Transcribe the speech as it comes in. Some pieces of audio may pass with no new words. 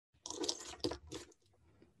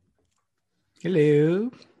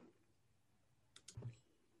Hello.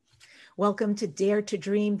 Welcome to Dare to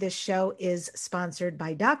Dream. This show is sponsored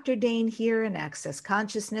by Dr. Dane here in Access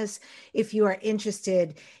Consciousness. If you are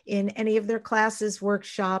interested in any of their classes,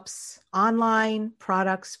 workshops, online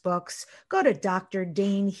products, books, go to Dr.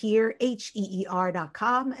 Dane here,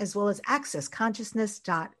 HEER.com, as well as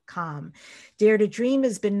accessconsciousness.com. Dare to Dream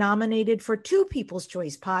has been nominated for 2 People's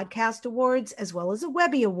Choice Podcast Awards, as well as a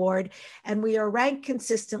Webby Award, and we are ranked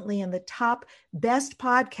consistently in the top best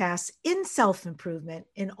podcasts in self-improvement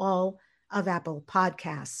in all of Apple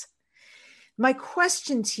Podcasts. My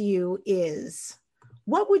question to you is,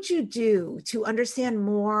 what would you do to understand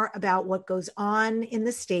more about what goes on in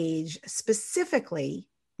the stage, specifically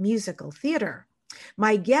musical theater?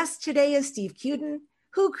 My guest today is Steve Cuden,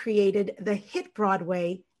 who created the hit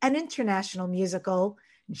Broadway and international musical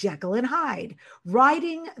Jekyll and Hyde,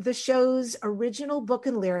 writing the show's original book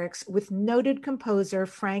and lyrics with noted composer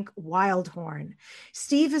Frank Wildhorn.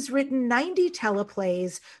 Steve has written 90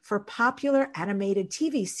 teleplays for popular animated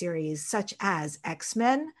TV series such as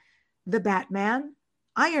X-Men, The Batman,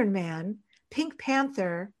 Iron Man, Pink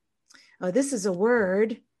Panther. Oh, this is a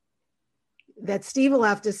word that Steve will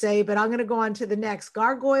have to say, but I'm going to go on to the next.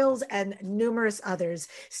 Gargoyles and numerous others.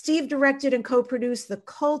 Steve directed and co-produced the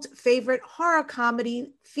cult favorite horror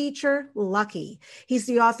comedy feature, Lucky. He's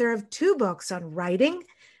the author of 2 books on writing,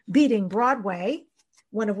 Beating Broadway,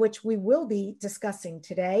 one of which we will be discussing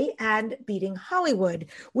today, and Beating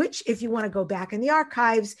Hollywood, which, if you want to go back in the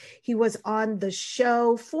archives, he was on the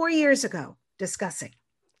show 4 years ago discussing.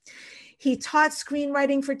 He taught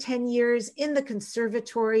screenwriting for 10 years in the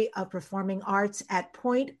Conservatory of Performing Arts at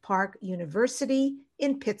Point Park University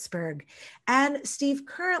in Pittsburgh. And Steve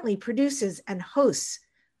currently produces and hosts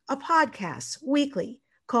a podcast weekly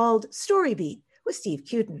called Storybeat with Steve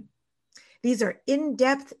Cuden. These are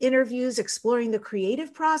in-depth interviews exploring the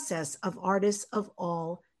creative process of artists of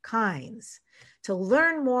all kinds. To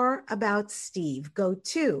learn more about Steve, go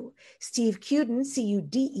to stevecuden,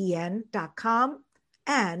 CUDEN.com,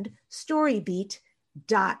 and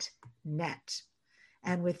storybeat.net.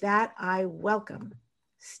 And with that, I welcome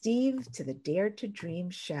Steve to the Dare to Dream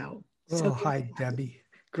show. Hi, Debbie.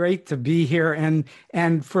 Great to be here.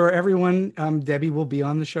 And for everyone, Debbie will be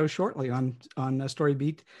on the show shortly on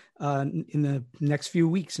Storybeat in the next few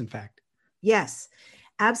weeks, in fact. Yes,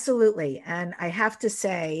 absolutely. And I have to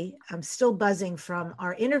say, I'm still buzzing from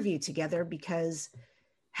our interview together because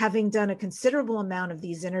having done a considerable amount of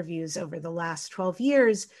these interviews over the last 12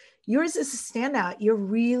 years, yours is a standout. You're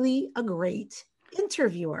really a great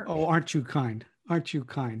interviewer. Oh, aren't you kind? Aren't you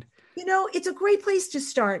kind? You know, it's a great place to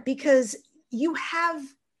start because you have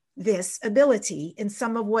this ability in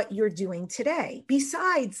some of what you're doing today.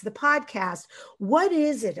 Besides the podcast, what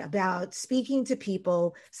is it about speaking to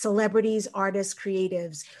people, celebrities, artists,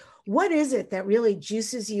 creatives? What is it that really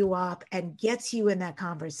juices you up and gets you in that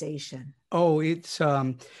conversation? Oh, it's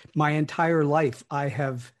my entire life. I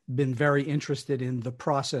have been very interested in the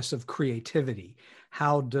process of creativity.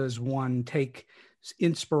 How does one take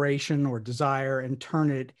inspiration or desire and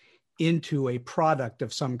turn it into a product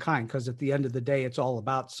of some kind? Because at the end of the day, it's all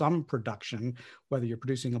about some production, whether you're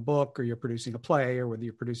producing a book or you're producing a play or whether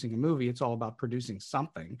you're producing a movie, it's all about producing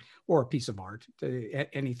something or a piece of art,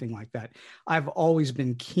 anything like that. I've always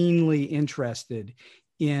been keenly interested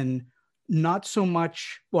in not so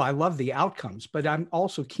much, well, I love the outcomes, but I'm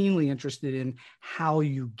also keenly interested in how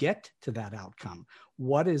you get to that outcome.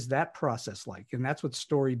 What is that process like? And that's what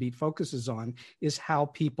Storybeat focuses on, is how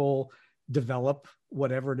people develop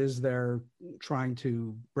whatever it is they're trying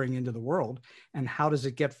to bring into the world. And how does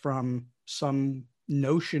it get from some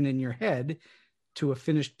notion in your head to a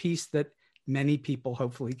finished piece that many people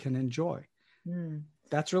hopefully can enjoy?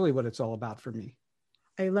 That's really what it's all about for me.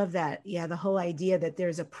 I love that. Yeah, the whole idea that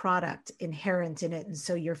there's a product inherent in it. And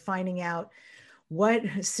so you're finding out what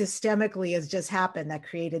systemically has just happened that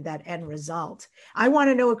created that end result. I want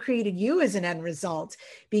to know what created you as an end result,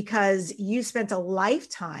 because you spent a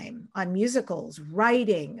lifetime on musicals,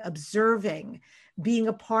 writing, observing, being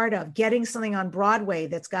a part of, getting something on Broadway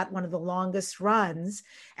that's got one of the longest runs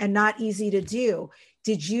and not easy to do.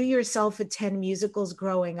 Did you yourself attend musicals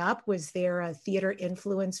growing up? Was there a theater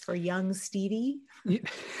influence for young Stevie?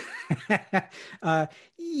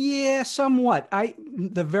 Yeah, somewhat.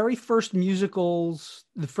 The very first musicals,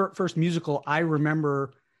 the first musical I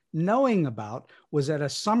remember knowing about was at a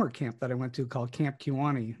summer camp that I went to called Camp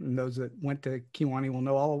Kewaunee. And those that went to Kewaunee will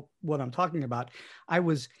know all what I'm talking about. I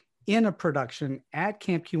was in a production at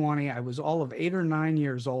Camp Kewaunee. I was all of 8 or 9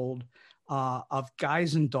 years old, of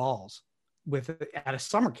Guys and Dolls at a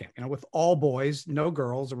summer camp, with all boys, no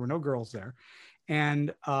girls. There were no girls there.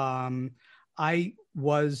 And I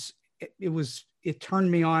was it turned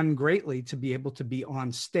me on greatly to be able to be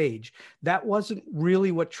on stage. That wasn't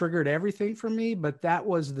really what triggered everything for me, but that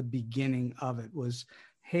was the beginning of it. Was,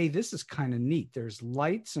 hey, this is kind of neat. There's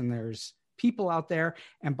lights and there's people out there.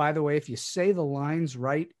 And by the way, if you say the lines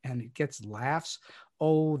right and it gets laughs,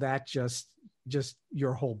 oh, that just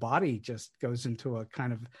your whole body just goes into a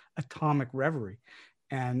kind of atomic reverie.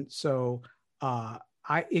 And so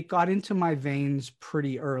it got into my veins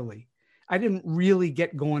pretty early. I didn't really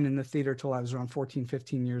get going in the theater till I was around 14,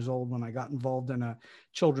 15 years old, when I got involved in a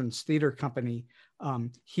children's theater company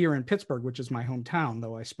here in Pittsburgh, which is my hometown,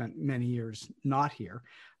 though I spent many years not here.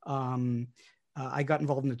 I got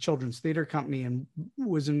involved in the children's theater company and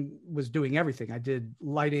was doing everything. I did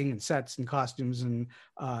lighting and sets and costumes, and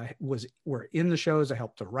were in the shows. I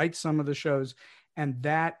helped to write some of the shows, and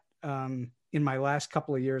that in my last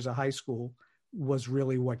couple of years of high school was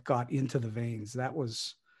really what got into the veins. That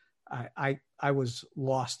was I was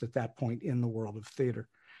lost at that point in the world of theater,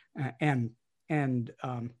 and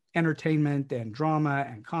entertainment and drama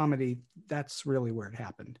and comedy. That's really where it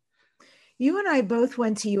happened. You and I both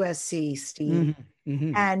went to USC, Steve,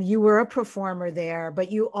 and you were a performer there,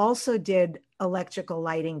 but you also did electrical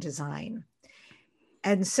lighting design.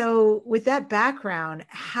 And so with that background,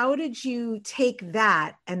 how did you take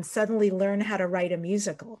that and suddenly learn how to write a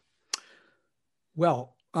musical?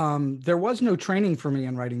 Well, there was no training for me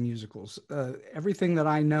in writing musicals. Everything that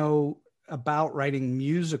I know about writing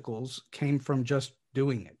musicals came from just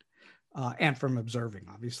doing it. And from observing,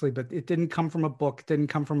 obviously, but it didn't come from a book, it didn't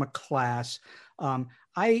come from a class.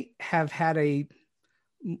 I have had a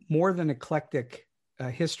more than eclectic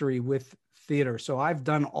history with theater. So I've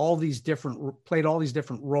done played all these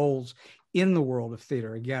different roles in the world of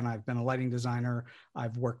theater. Again, I've been a lighting designer,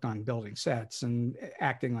 I've worked on building sets and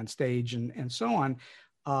acting on stage and so on.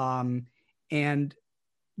 And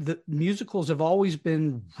the musicals have always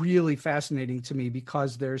been really fascinating to me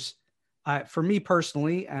because for me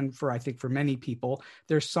personally, and I think for many people,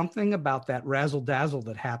 there's something about that razzle dazzle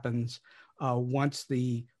that happens once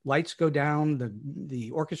the lights go down,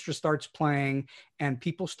 the orchestra starts playing, and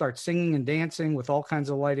people start singing and dancing with all kinds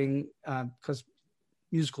of lighting, because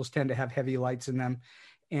musicals tend to have heavy lights in them.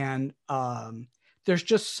 And there's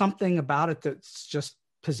just something about it that's just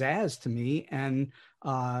pizzazz to me. And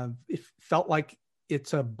it felt like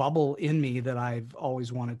it's a bubble in me that I've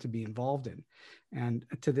always wanted to be involved in. And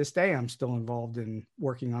to this day, I'm still involved in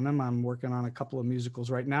working on them. I'm working on a couple of musicals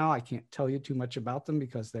right now. I can't tell you too much about them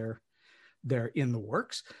because they're in the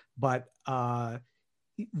works, but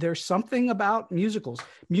there's something about musicals.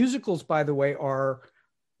 Musicals, by the way, are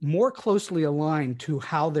more closely aligned to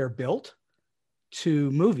how they're built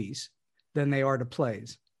to movies than they are to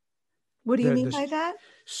plays. What do you mean by that?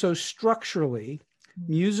 So structurally,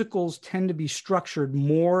 musicals tend to be structured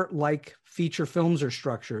more like feature films are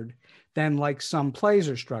structured than like some plays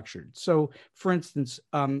are structured. So for instance,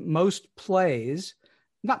 many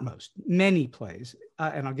plays,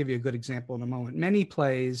 and I'll give you a good example in a moment, many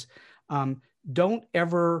plays don't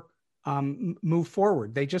ever move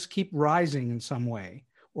forward. They just keep rising in some way,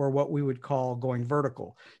 or what we would call going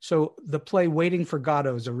vertical. So the play Waiting for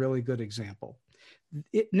Godot is a really good example.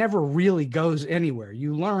 It never really goes anywhere.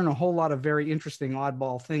 You learn a whole lot of very interesting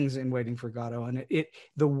oddball things in Waiting for Godot, and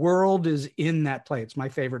the world is in that play. It's my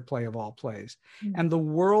favorite play of all plays. Mm-hmm. And the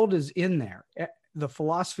world is in there. The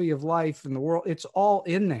philosophy of life and the world, it's all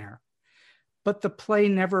in there. But the play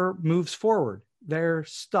never moves forward. They're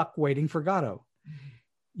stuck waiting for Godot. Mm-hmm.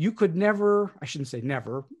 You could never, I shouldn't say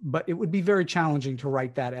never, but it would be very challenging to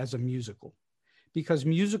write that as a musical, because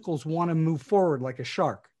musicals want to move forward like a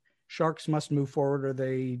shark. Sharks must move forward or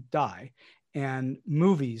they die. And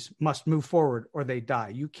movies must move forward or they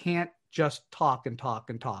die. You can't just talk and talk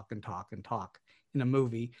and talk and talk and talk in a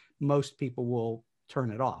movie. Most people will turn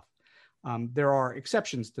it off. There are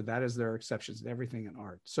exceptions to that, as there are exceptions to everything in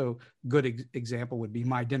art. So good example would be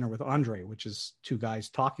My Dinner with Andre, which is two guys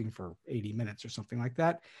talking for 80 minutes or something like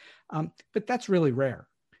that. But that's really rare.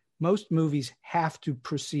 Most movies have to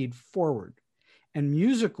proceed forward. And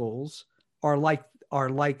musicals are like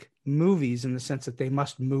movies in the sense that they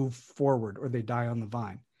must move forward or they die on the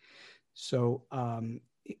vine. So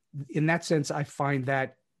in that sense, I find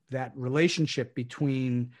that relationship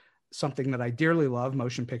between something that I dearly love,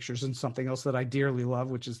 motion pictures, and something else that I dearly love,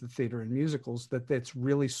 which is the theater and musicals, that's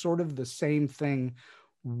really sort of the same thing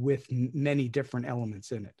with many different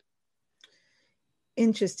elements in it.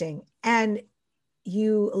 Interesting. And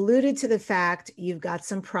you alluded to the fact you've got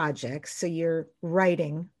some projects, so you're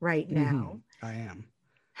writing right now. Mm-hmm. I am.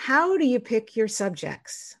 How do you pick your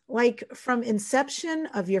subjects? Like from inception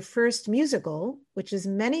of your first musical, which is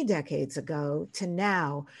many decades ago, to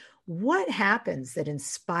now, What happens that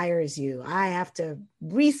inspires you? I have to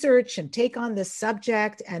research and take on this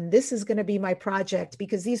subject, and this is going to be my project,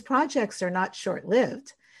 because these projects are not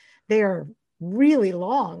short-lived. They are really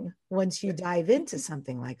long once you dive into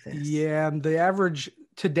something like this. Yeah, the average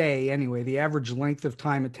today, anyway, the average length of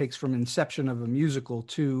time it takes from inception of a musical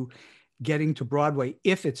to getting to Broadway,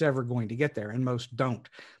 if it's ever going to get there, and most don't,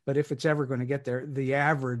 but if it's ever going to get there, the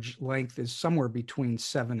average length is somewhere between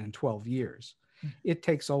 7 and 12 years. It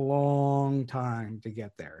takes a long time to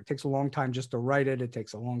get there. It takes a long time just to write it. It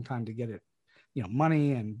takes a long time to get it,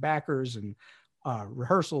 money and backers and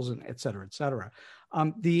rehearsals and et cetera, et cetera.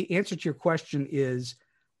 The answer to your question is,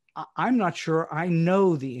 I'm not sure I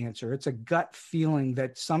know the answer. It's a gut feeling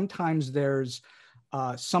that sometimes there's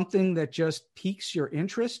something that just piques your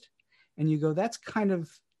interest and you go, that's kind of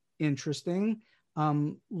interesting.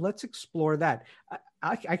 Let's explore that.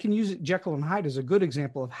 I can use Jekyll and Hyde as a good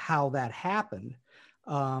example of how that happened.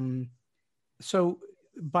 So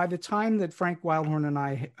by the time that Frank Wildhorn and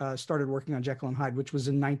I started working on Jekyll and Hyde, which was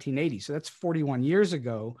in 1980, so that's 41 years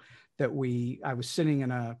ago, that I was sitting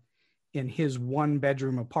in his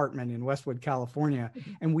one-bedroom apartment in Westwood, California,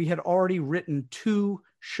 and we had already written 2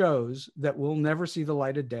 shows that will never see the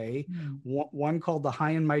light of day. One called The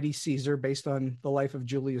High and Mighty Caesar, based on the life of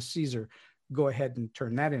Julius Caesar. Go ahead and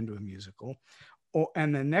turn that into a musical.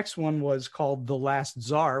 And the next one was called The Last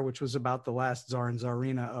Tsar, which was about the last Tsar and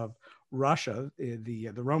Tsarina of Russia,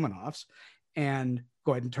 the Romanovs, and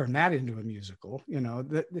go ahead and turn that into a musical.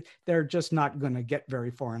 They're just not going to get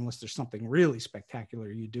very far unless there's something really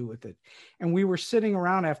spectacular you do with it. And we were sitting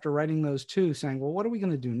around after writing those 2 saying, well, what are we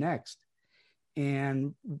going to do next?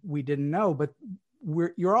 And we didn't know, but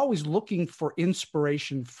you're always looking for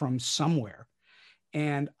inspiration from somewhere.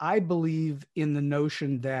 And I believe in the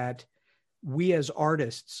notion that we as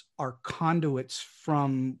artists are conduits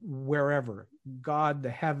from wherever, God, the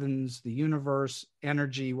heavens, the universe,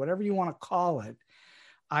 energy, whatever you want to call it.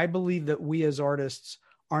 I believe that we as artists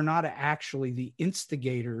are not actually the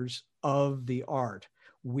instigators of the art.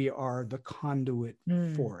 We are the conduit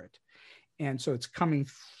for it. And so it's coming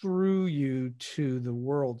through you to the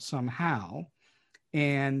world somehow.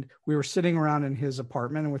 And we were sitting around in his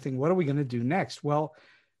apartment and we're thinking, what are we going to do next? Well,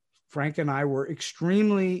 Frank and I were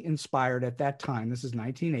extremely inspired at that time. This is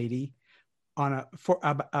 1980.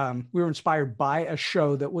 We were inspired by a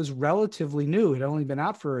show that was relatively new. It had only been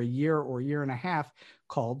out for a year or year and a half,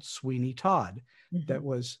 called Sweeney Todd. That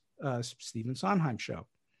was Stephen Sondheim's show.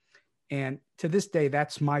 And to this day,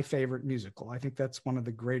 that's my favorite musical. I think that's one of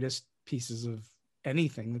the greatest pieces of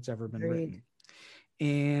anything that's ever been written.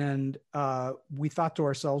 And we thought to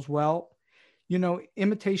ourselves, well,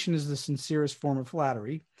 imitation is the sincerest form of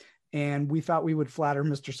flattery. And we thought we would flatter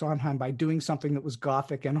Mr. Sondheim by doing something that was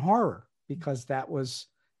Gothic and horror, because that was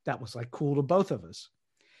like cool to both of us.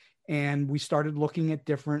 And we started looking at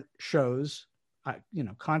different shows,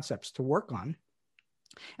 concepts to work on.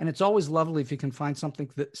 And it's always lovely if you can find something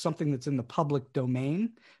that's in the public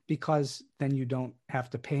domain, because then you don't have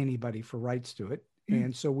to pay anybody for rights to it.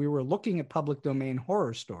 And so we were looking at public domain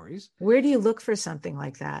horror stories. Where do you look for something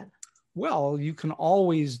like that? Well, you can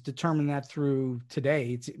always determine that through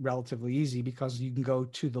today. It's relatively easy because you can go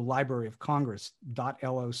to the Library of Congress, .loc, I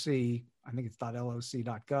think it's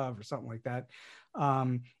 .loc.gov or something like that,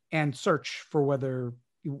 and search for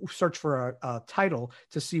a title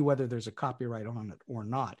to see whether there's a copyright on it or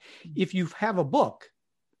not. If you have a book,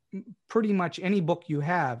 pretty much any book you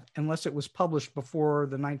have, unless it was published before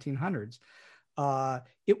the 1900s,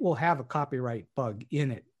 it will have a copyright bug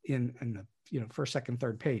in it, in the first, second,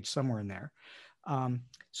 third page, somewhere in there.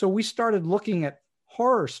 So we started looking at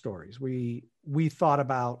horror stories. We thought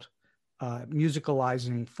about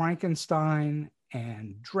musicalizing Frankenstein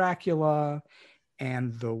and Dracula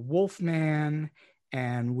and the Wolfman,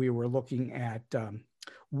 and we were looking at a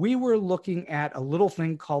little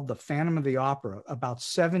thing called the Phantom of the Opera about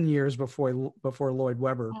 7 years before Lloyd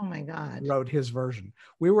Webber wrote his version.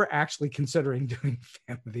 We were actually considering doing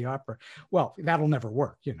Phantom of the Opera. Well, that'll never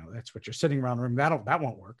work. That's what you're sitting around the room. That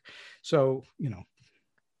won't work. So,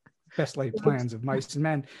 best laid plans of mice and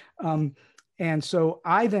men. And so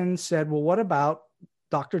I then said, well, what about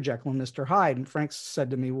Dr. Jekyll and Mr. Hyde? And Frank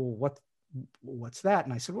said to me, well, what's that?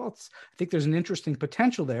 And I said, well, I think there's an interesting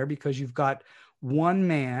potential there, because you've got one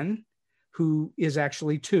man who is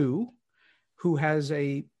actually 2, who has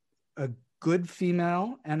a good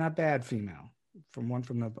female and a bad female, one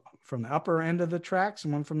from the upper end of the tracks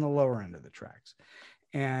and one from the lower end of the tracks.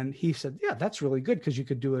 And he said, yeah, that's really good, because you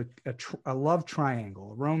could do a love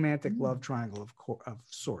triangle, a romantic love triangle of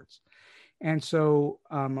sorts. And so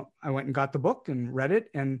I went and got the book and read it.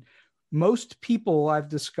 And most people I've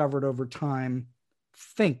discovered over time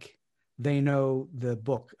think they know the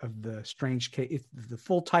book of The Strange Case. The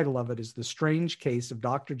full title of it is The Strange Case of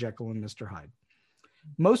Dr. Jekyll and Mr. Hyde.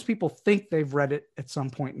 Most people think they've read it at some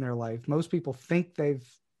point in their life. Most people think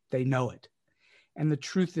they know it. And the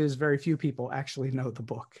truth is, very few people actually know the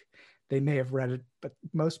book. They may have read it, but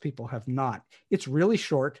most people have not. It's really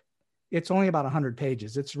short. It's only about 100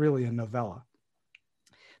 pages. It's really a novella.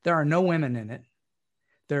 There are no women in it.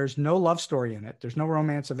 There's no love story in it. There's no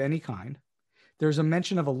romance of any kind. There's a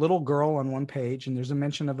mention of a little girl on one page, and there's a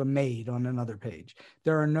mention of a maid on another page.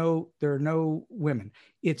 There are no women.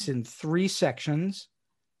 It's in 3 sections,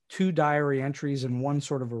 2 diary entries, and one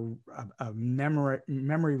sort of a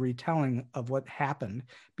memory retelling of what happened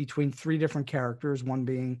between 3 different characters, one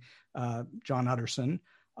being John Utterson,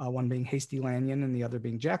 one being Hasty Lanyon, and the other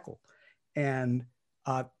being Jekyll. And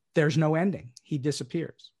there's no ending. He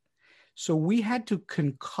disappears. So we had to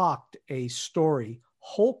concoct a story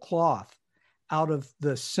whole cloth out of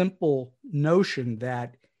the simple notion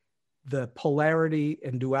that the polarity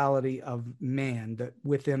and duality of man, that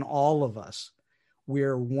within all of us,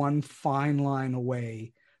 we're one fine line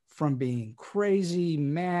away from being crazy,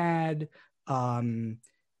 mad,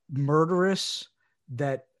 murderous,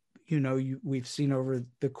 that, we've seen over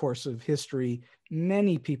the course of history,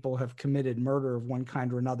 many people have committed murder of one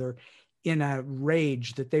kind or another in a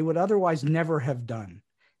rage that they would otherwise never have done.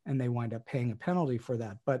 And they wind up paying a penalty for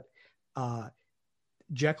that. But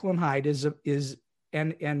Jekyll and Hyde is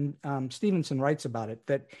Stevenson writes about it,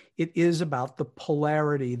 that it is about the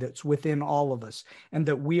polarity that's within all of us, and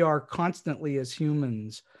that we are constantly as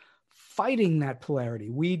humans fighting that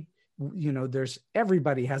polarity.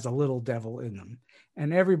 Everybody has a little devil in them,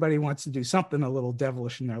 and everybody wants to do something a little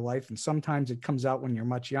devilish in their life. And sometimes it comes out when you're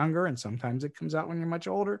much younger, and sometimes it comes out when you're much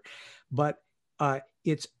older. But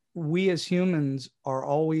we as humans are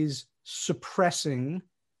always suppressing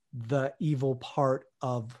the evil part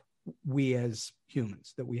of we as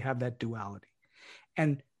humans, that we have that duality.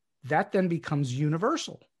 And that then becomes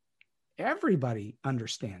universal. Everybody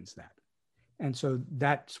understands that. And so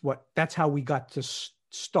that's how we got to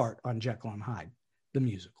start on Jekyll and Hyde, the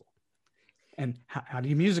musical. And how do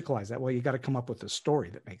you musicalize that? Well, you got to come up with a story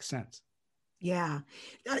that makes sense. Yeah.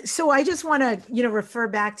 So I just want to, refer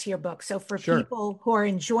back to your book. So for Sure. People who are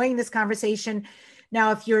enjoying this conversation,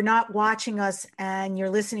 now, if you're not watching us and you're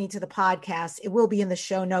listening to the podcast, it will be in the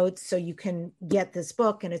show notes so you can get this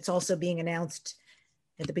book. And it's also being announced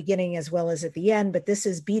at the beginning as well as at the end. But this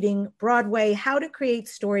is Beating Broadway: How to Create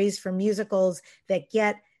Stories for Musicals That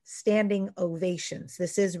Get Standing Ovations.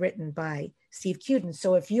 This is written by Steve Cuden.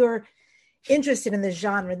 So if you're interested in this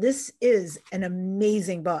genre, this is an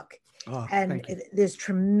amazing book. Oh, and there's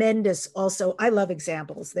tremendous, also, I love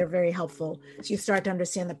examples. They're very helpful. So you start to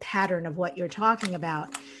understand the pattern of what you're talking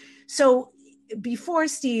about. So before,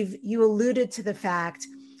 Steve, you alluded to the fact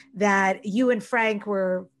that you and Frank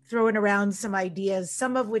were throwing around some ideas,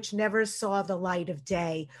 some of which never saw the light of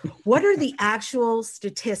day. What are the actual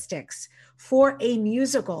statistics for a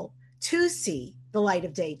musical to see the light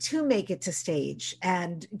of day, to make it to stage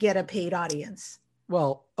and get a paid audience?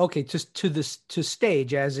 Well, okay, just to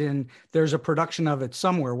stage, as in there's a production of it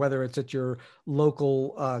somewhere, whether it's at your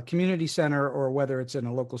local community center, or whether it's in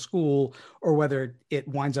a local school, or whether it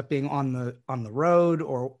winds up being on the road,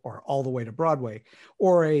 or all the way to Broadway,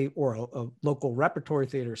 or a local repertory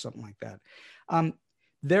theater or something like that.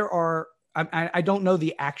 There are, I don't know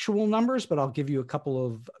the actual numbers, but I'll give you a couple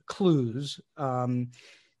of clues.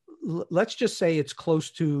 Let's just say it's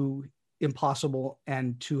close to impossible,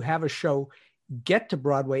 and to have a show get to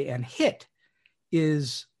Broadway and hit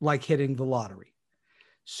is like hitting the lottery.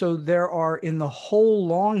 So there are, in the whole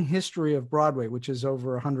long history of Broadway, which is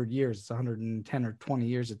over 100 years, it's 110 or 20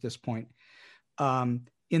 years at this point.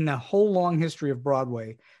 In the whole long history of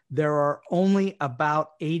Broadway, there are only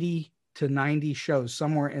about 80 to 90 shows,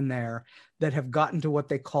 somewhere in there, that have gotten to what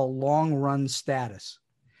they call long run status.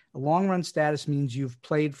 A long run status means you've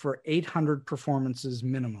played for 800 performances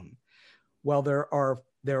minimum. Well, there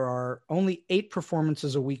are only 8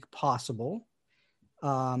 performances a week possible.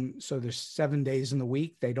 So there's 7 days in the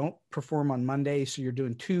week. They don't perform on Monday, so you're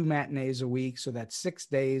doing 2 matinees a week. So that's 6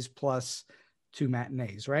 days plus 2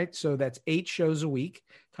 matinees, right? So that's 8 shows a week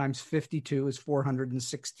times 52 is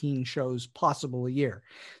 416 shows possible a year.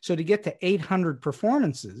 So to get to 800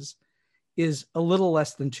 performances is a little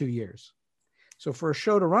less than 2 years. So for a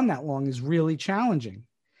show to run that long is really challenging.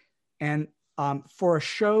 And for a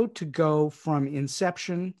show to go from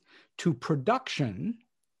inception to production,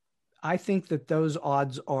 I think that those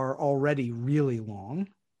odds are already really long,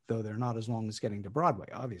 though they're not as long as getting to Broadway,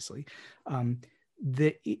 obviously. It's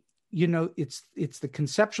the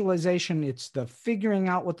conceptualization, it's the figuring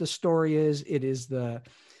out what the story is, it is the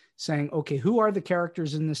saying, okay, who are the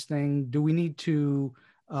characters in this thing? Do we need to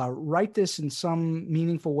write this in some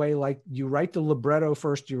meaningful way? Like, you write the libretto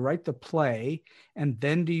first, you write the play, and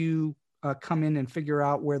then do you come in and figure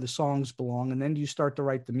out where the songs belong, and then do you start to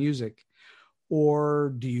write the music?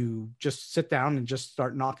 Or do you just sit down and just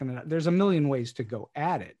start knocking it out? There's a million ways to go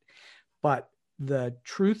at it. But the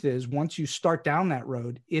truth is, once you start down that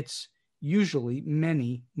road, it's usually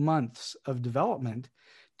many months of development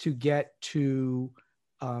to get to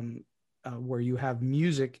where you have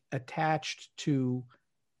music attached to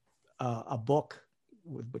a book,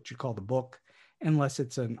 with what you call the book, unless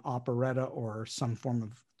it's an operetta or some form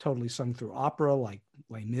of totally sung through opera like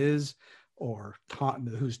Les Mis or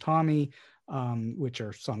Who's Tommy, which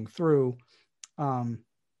are sung through.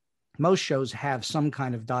 Most shows have some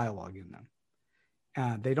kind of dialogue in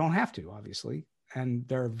them. They don't have to, obviously. And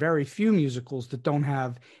there are very few musicals that don't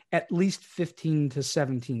have at least 15 to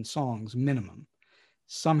 17 songs minimum.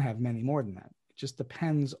 Some have many more than that. It just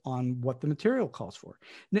depends on what the material calls for.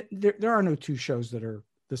 There are no two shows that are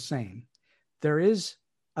the same. There is,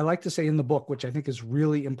 I like to say in the book, which I think is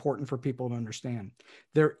really important for people to understand,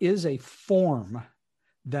 there is a form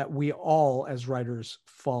that we all as writers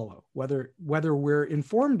follow. Whether we're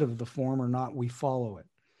informed of the form or not, we follow it.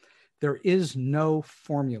 There is no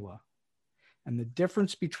formula. And the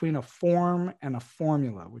difference between a form and a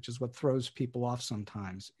formula, which is what throws people off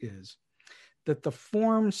sometimes, is that the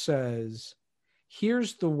form says,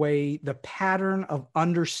 here's the way the pattern of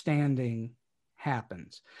understanding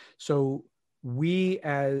happens. So we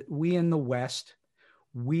in the West,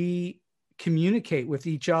 we communicate with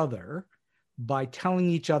each other by telling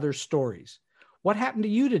each other stories. What happened to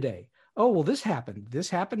you today? Oh, well, this happened,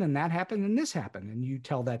 and that happened, and this happened. And you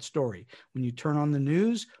tell that story. When you turn on the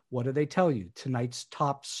news, what do they tell you? Tonight's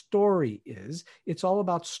top story is, it's all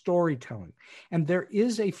about storytelling. And there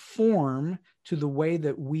is a form to the way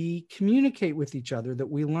that we communicate with each other that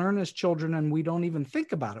we learn as children, and we don't even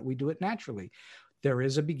think about it. We do it naturally. There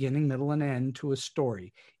is a beginning, middle, and end to a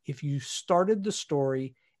story. If you started the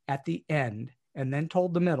story at the end and then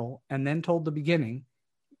told the middle and then told the beginning,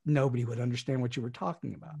 nobody would understand what you were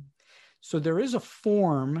talking about. So there is a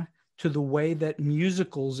form to the way that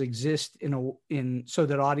musicals exist so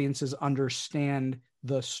that audiences understand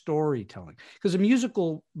the storytelling. Because a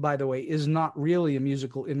musical, by the way, is not really a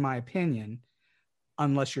musical, in my opinion,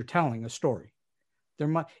 unless you're telling a story.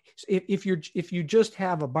 If you just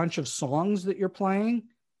have a bunch of songs that you're playing,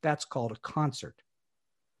 that's called a concert.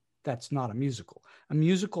 That's not a musical. A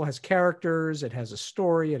musical has characters, it has a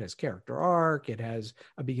story, it has character arc, it has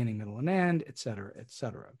a beginning, middle, and end, et cetera, et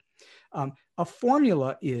cetera. A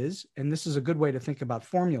formula is, and this is a good way to think about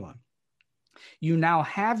formula, you now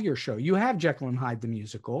have your show. You have Jekyll and Hyde the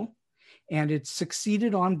musical, and it's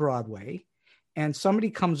succeeded on Broadway, and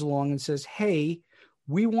somebody comes along and says, hey,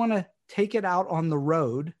 we want to take it out on the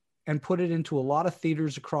road and put it into a lot of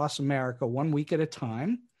theaters across America 1 week at a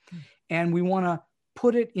time, and we want to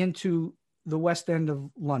put it into the West End of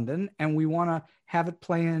London, and we want to have it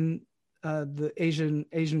play in the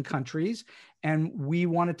Asian countries, and we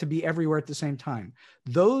want it to be everywhere at the same time.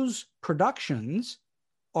 Those productions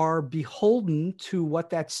are beholden to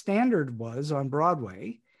what that standard was on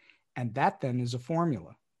Broadway, and that then is a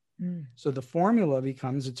formula. So the formula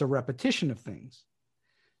becomes, it's a repetition of things.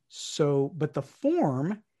 So, but the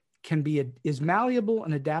form is malleable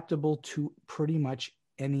and adaptable to pretty much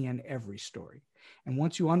any and every story. And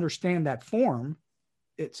once you understand that form,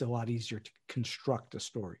 it's a lot easier to construct a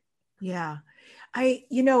story. Yeah. I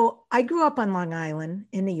grew up on Long Island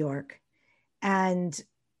in New York, and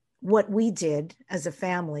what we did as a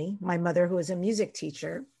family, my mother, who was a music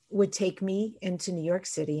teacher, would take me into New York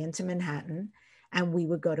City, into Manhattan, and we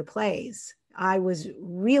would go to plays. I was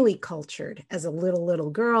really cultured as a little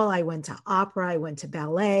girl. I went to opera, I went to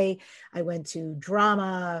ballet, I went to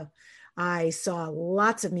drama. I saw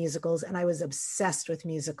lots of musicals, and I was obsessed with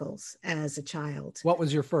musicals as a child. What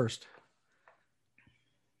was your first?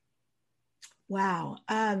 Wow.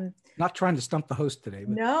 Not trying to stump the host today.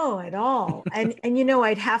 But. No, at all. And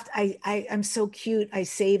I'm so cute. I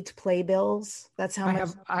saved playbills. That's how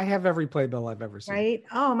I have every playbill I've ever seen. Right.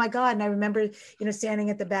 Oh my God. And I remember, standing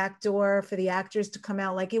at the back door for the actors to come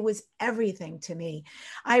out. Like, it was everything to me.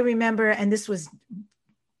 I remember, and this was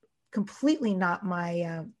completely not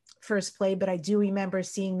my first play, but I do remember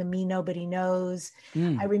seeing The Me Nobody Knows.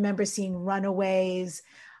 I remember seeing Runaways.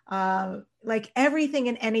 Like everything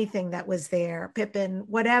and anything that was there, Pippin,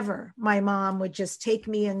 whatever. My mom would just take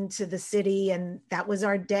me into the city, and that was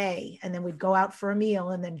our day. And then we'd go out for a meal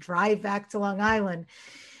and then drive back to Long Island.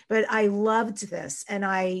 But I loved this. And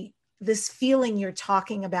I this feeling you're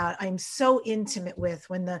talking about, I'm so intimate with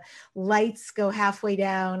when the lights go halfway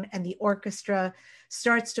down and the orchestra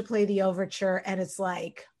starts to play the overture, and it's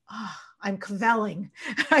like, oh, I'm kvelling,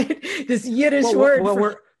 right? This Yiddish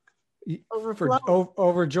word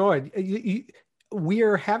overjoyed. We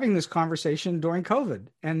are having this conversation during COVID,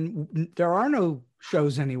 and there are no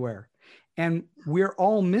shows anywhere, and we're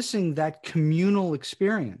all missing that communal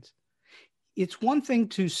experience. It's one thing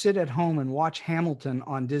to sit at home and watch Hamilton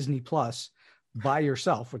on Disney Plus by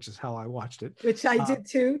yourself, which is how I watched it. Which I did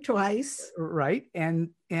too, twice. Right.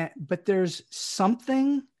 But there's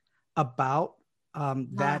something about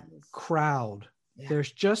that crowd. Yeah.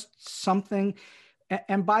 There's just something.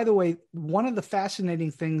 And by the way, one of the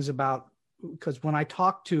fascinating things about, because when I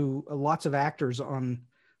talk to lots of actors on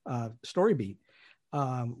Storybeat,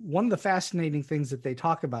 one of the fascinating things that they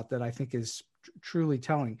talk about that I think is truly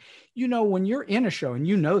telling, when you're in a show, and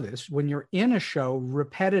this, when you're in a show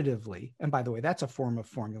repetitively, and by the way, that's a form of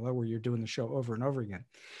formula where you're doing the show over and over again.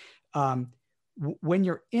 When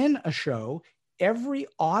you're in a show, every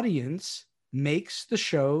audience makes the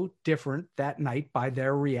show different that night by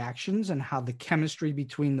their reactions and how the chemistry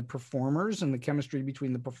between the performers and the chemistry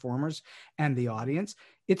between the performers and the audience,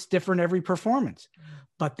 it's different every performance.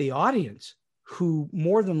 But the audience, who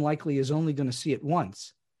more than likely is only going to see it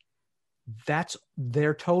once, that's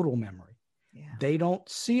their total memory. Yeah. They don't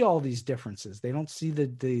see all these differences. They don't see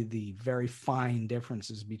the very fine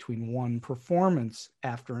differences between one performance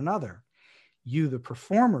after another. You, the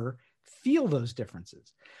performer, feel those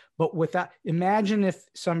differences. But imagine if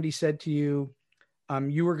somebody said to you,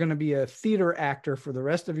 you were going to be a theater actor for the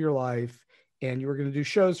rest of your life, and you were going to do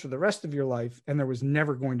shows for the rest of your life, and there was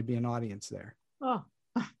never going to be an audience there. Oh.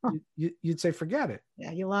 You'd say, forget it.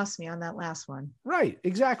 Yeah, you lost me on that last one. Right,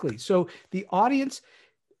 exactly. So the audience,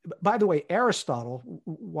 by the way, Aristotle,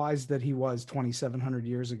 wise that he was 2,700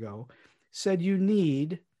 years ago, said you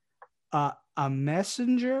need a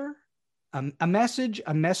messenger, a message,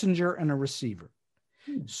 a messenger, and a receiver.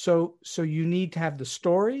 So you need to have the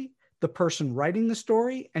story, the person writing the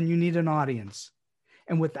story, and you need an audience.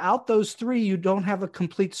 And without those three, you don't have a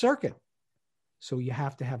complete circuit. So you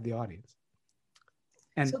have to have the audience.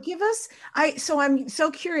 And so I'm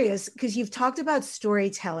so curious, because you've talked about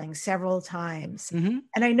storytelling several times, and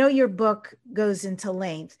I know your book goes into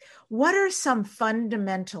length. What are some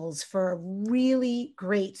fundamentals for really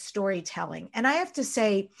great storytelling? And I have to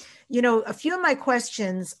say, a few of my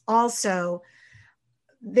questions also,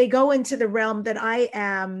 they go into the realm that I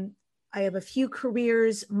have a few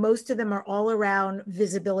careers. Most of them are all around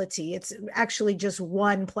visibility. It's actually just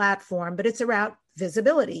one platform, but it's around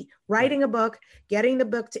visibility, writing a book, getting the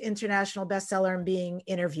book to international bestseller, and being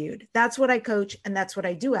interviewed. That's what I coach, and that's what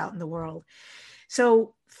I do out in the world.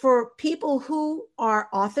 So for people who are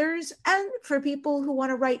authors, and for people who want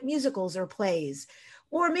to write musicals or plays,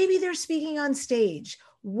 or maybe they're speaking on stage,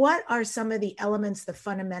 what are some of the elements, the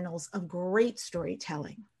fundamentals of great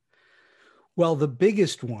storytelling? Well, the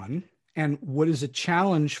biggest one, and what is a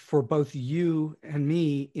challenge for both you and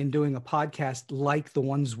me in doing a podcast like the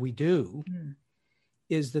ones we do,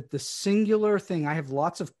 is that the singular thing, I have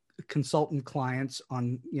lots of consultant clients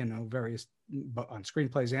on, various, on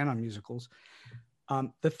screenplays and on musicals.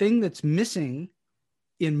 The thing that's missing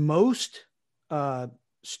in most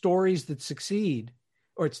stories that succeed,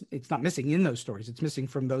 or it's not missing in those stories, it's missing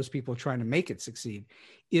from those people trying to make it succeed,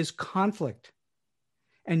 is conflict.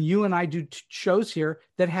 And you and I do shows here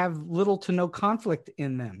that have little to no conflict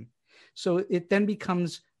in them. So it then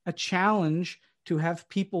becomes a challenge to have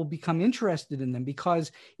people become interested in them,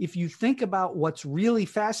 because if you think about what's really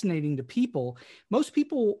fascinating to people, most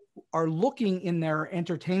people are looking in their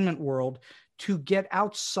entertainment world to get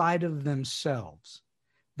outside of themselves.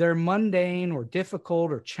 Their mundane or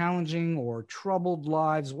difficult or challenging or troubled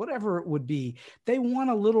lives, whatever it would be, they want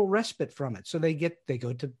a little respite from it. So they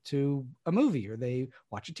go to a movie, or they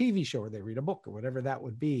watch a TV show, or they read a book, or whatever that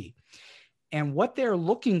would be. And what they're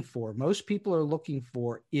looking for, most people are looking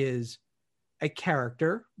for, is a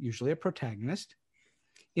character, usually a protagonist,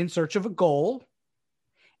 in search of a goal,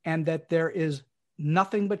 and that there is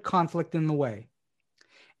nothing but conflict in the way.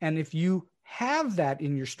 And if you have that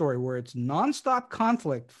in your story, where it's nonstop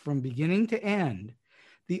conflict from beginning to end,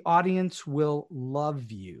 the audience will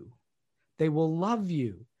love you. They will love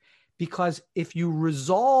you, because if you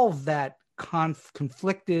resolve that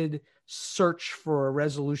conflicted search for a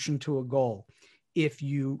resolution to a goal, if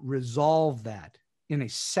you resolve that in a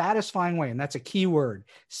satisfying way, and that's a key word,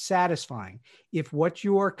 satisfying. If what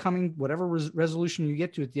you are whatever resolution you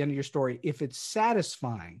get to at the end of your story, if it's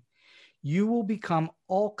satisfying, you will become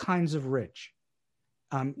all kinds of rich.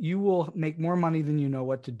 You will make more money than you know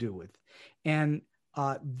what to do with. And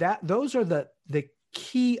Those are the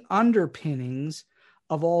key underpinnings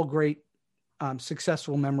of all great,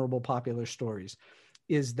 successful, memorable, popular stories,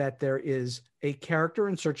 is that there is a character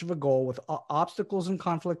in search of a goal with obstacles and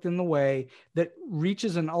conflict in the way that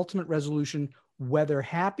reaches an ultimate resolution, whether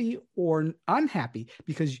happy or unhappy,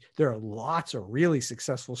 because there are lots of really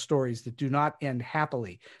successful stories that do not end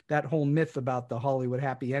happily. That whole myth about the Hollywood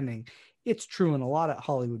happy ending, it's true in a lot of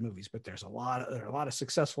Hollywood movies, but there are a lot of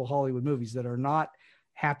successful Hollywood movies that are not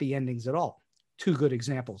happy endings at all. Two good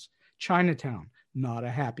examples: Chinatown, not a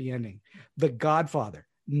happy ending. The Godfather,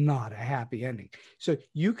 not a happy ending. So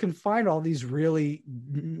you can find all these really,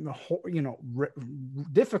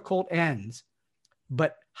 difficult ends,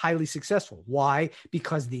 but highly successful. Why?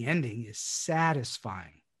 Because the ending is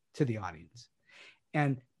satisfying to the audience.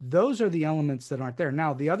 And those are the elements that aren't there.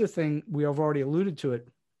 Now, the other thing, we have already alluded to it,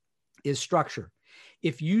 is structure.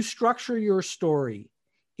 If you structure your story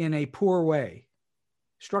in a poor way,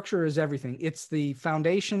 structure is everything. It's the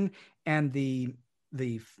foundation and the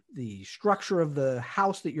structure of the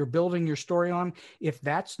house that you're building your story on. If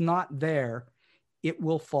that's not there, it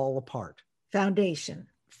will fall apart. Foundation.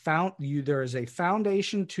 There is a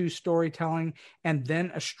foundation to storytelling, and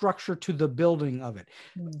then a structure to the building of it.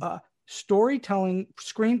 Storytelling,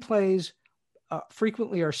 screenplays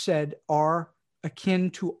frequently are said are akin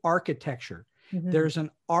to architecture. There's an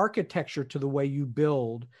architecture to the way you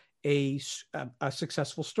build a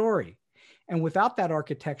successful story. And without that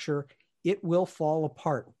architecture, it will fall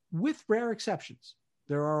apart, with rare exceptions.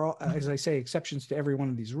 There are, as I say, exceptions to every one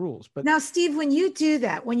of these rules. But now, Steve, when you do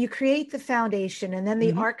that, when you create the foundation and then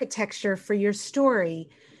the architecture for your story,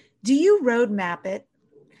 do you roadmap it?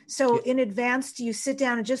 So in advance, do you sit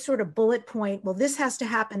down and just sort of bullet point, well, this has to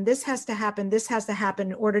happen, this has to happen, this has to happen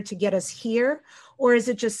in order to get us here? Or is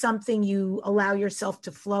it just something you allow yourself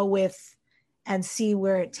to flow with and see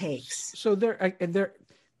where it takes? So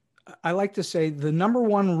I like to say the number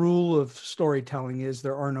one rule of storytelling is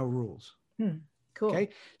there are no rules. Cool. Okay.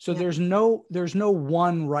 So there's no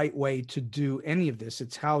one right way to do any of this.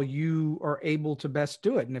 It's how you are able to best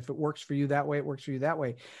do it. And if it works for you that way, it works for you that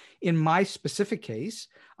way. In my specific case,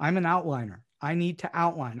 I'm an outliner. I need to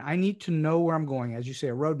outline. I need to know where I'm going. As you say,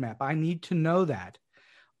 a roadmap. I need to know that,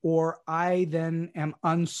 or I then am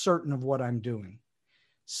uncertain of what I'm doing.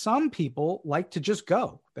 Some people like to just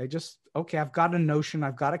go. They just, okay, I've got a notion,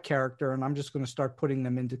 I've got a character, and I'm just going to start putting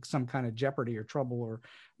them into some kind of jeopardy or trouble or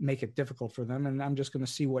make it difficult for them. And I'm just going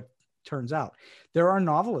to see what turns out. There are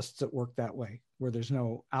novelists that work that way, where there's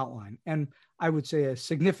no outline. And I would say a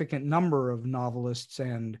significant number of novelists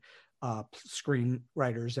and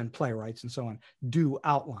screenwriters and playwrights and so on do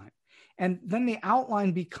outline. And then the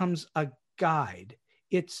outline becomes a guide.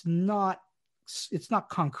 It's not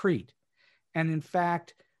concrete. And in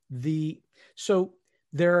fact, so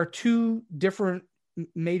there are two different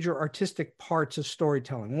major artistic parts of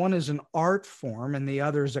storytelling. One is an art form and the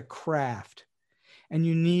other is a craft. And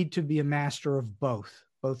you need to be a master of both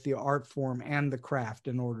the art form and the craft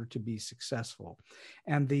in order to be successful.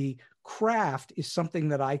 And the craft is something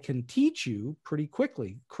that I can teach you pretty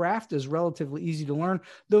quickly. Craft is relatively easy to learn,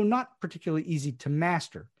 though not particularly easy to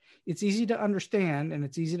master. It's easy to understand and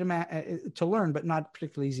it's easy to learn, but not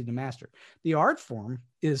particularly easy to master. The art form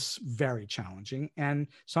is very challenging, and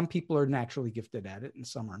some people are naturally gifted at it and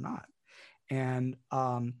some are not. And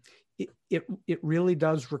it really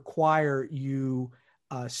does require you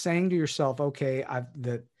saying to yourself, okay,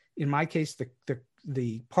 in my case,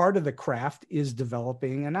 the part of the craft is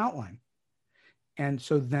developing an outline. And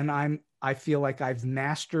so then I feel like I've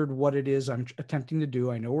mastered what it is I'm attempting to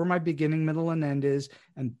do. I know where my beginning, middle, and end is.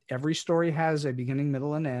 And every story has a beginning,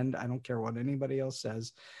 middle, and end. I don't care what anybody else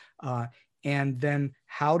says. And then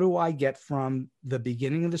how do I get from the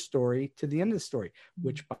beginning of the story to the end of the story,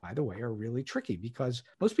 which, by the way, are really tricky because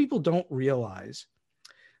most people don't realize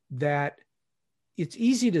that it's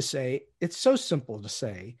easy to say, it's so simple to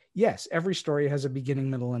say, yes, every story has a beginning,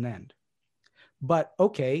 middle, and end. But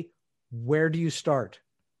okay, where do you start?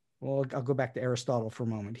 Well, I'll go back to Aristotle for a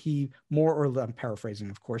moment. He more or less, I'm paraphrasing,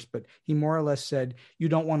 of course, but he more or less said, you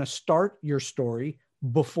don't want to start your story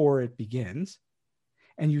before it begins,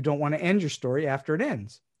 and you don't want to end your story after it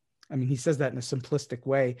ends. I mean, he says that in a simplistic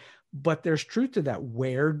way, but there's truth to that.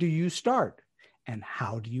 Where do you start and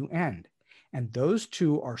how do you end? And those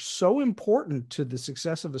two are so important to the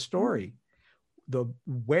success of a story, the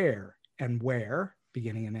where,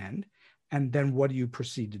 beginning and end, and then what do you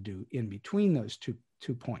proceed to do in between those two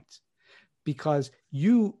points? Because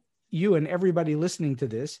you and everybody listening to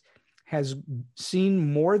this has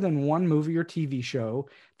seen more than one movie or TV show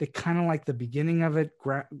that kind of like the beginning of it,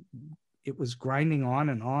 it was grinding on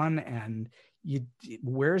and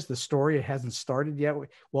where's the story? It hasn't started yet.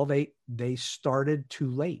 Well, they started too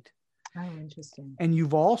late. Oh, interesting. And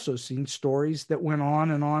you've also seen stories that went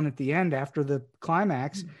on and on at the end after the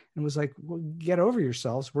climax, and was like, well, get over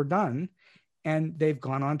yourselves, we're done. And they've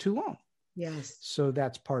gone on too long. Yes. So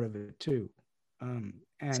that's part of it too. And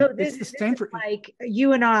so it's the same for like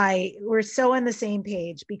you and I, we're so on the same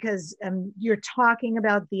page, because you're talking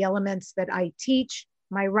about the elements that I teach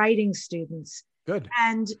my writing students. Good.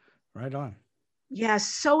 And right on. yes,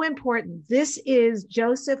 so important. This is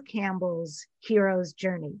Joseph Campbell's hero's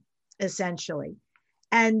journey, essentially.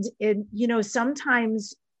 And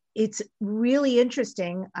sometimes it's really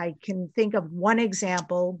interesting. I can think of one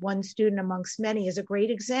example. One student amongst many is a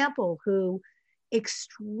great example, who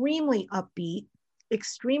extremely upbeat,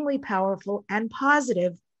 extremely powerful and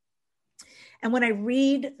positive. And when I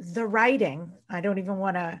read the writing, I don't even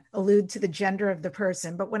want to allude to the gender of the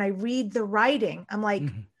person, but when I read the writing, I'm like,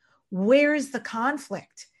 where's the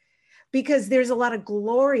conflict? Because there's a lot of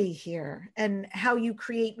glory here, and how you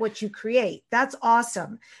create what you create. That's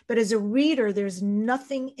awesome. But as a reader, there's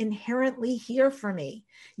nothing inherently here for me.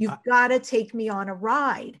 You've got to take me on a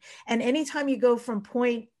ride. And anytime you go from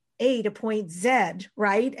point A to point Z,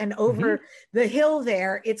 right? And over the hill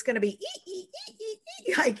there, it's going to be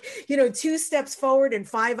like, 2 steps forward and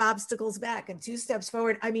 5 obstacles back, and 2 steps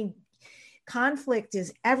forward. I mean, conflict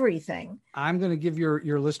is everything. I'm going to give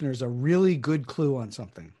your listeners a really good clue on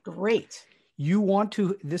something. Great. You want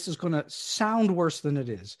to, this is going to sound worse than it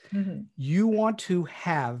is. You want to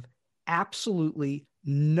have absolutely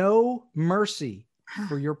no mercy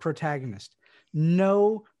for your protagonist.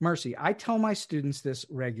 No mercy. I tell my students this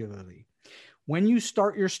regularly. When you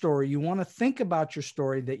start your story, you want to think about your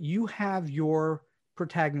story that you have your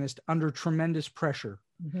protagonist under tremendous pressure,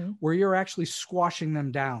 where you're actually squashing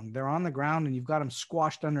them down. They're on the ground and you've got them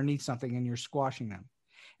squashed underneath something and you're squashing them.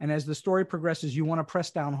 And as the story progresses, you want to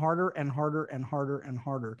press down harder and harder and harder and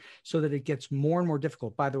harder so that it gets more and more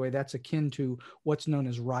difficult. By the way, that's akin to what's known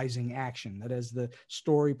as rising action, that as the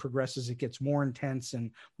story progresses, it gets more intense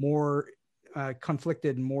and more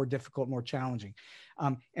conflicted and more difficult, more challenging.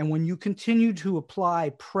 And when you continue to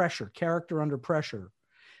apply pressure, character under pressure,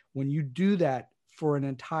 when you do that for an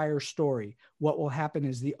entire story, what will happen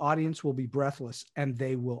is the audience will be breathless and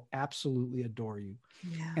they will absolutely adore you.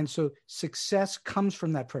 Yeah. And so success comes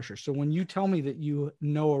from that pressure. So when you tell me that you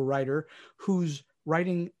know a writer who's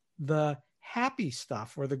writing the happy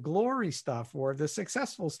stuff or the glory stuff or the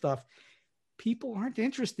successful stuff, people aren't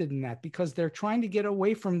interested in that because they're trying to get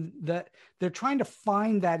away from that. They're trying to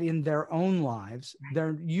find that in their own lives.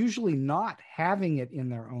 They're usually not having it in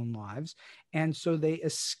their own lives. And so they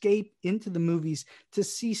escape into the movies to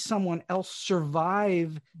see someone else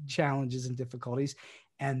survive challenges and difficulties.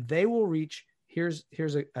 And they will reach, here's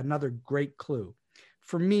another great clue.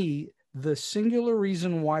 For me, the singular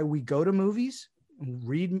reason why we go to movies,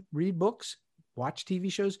 read books, watch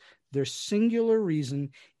TV shows, their singular reason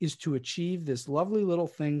is to achieve this lovely little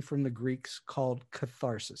thing from the Greeks called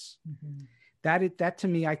catharsis. That to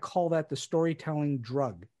me, I call that the storytelling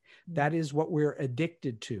drug. That is what we're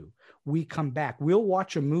addicted to. We come back. We'll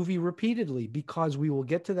watch a movie repeatedly because we will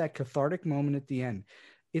get to that cathartic moment at the end.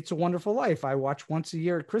 It's a Wonderful Life. I watch once a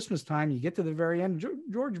year at Christmas time. You get to the very end.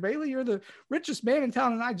 George Bailey, you're the richest man in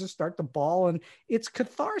town. And I just start to bawl, and it's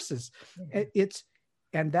catharsis.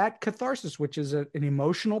 And that catharsis, which is an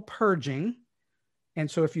emotional purging.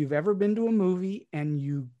 And so if you've ever been to a movie and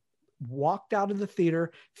you walked out of the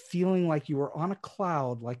theater feeling like you were on a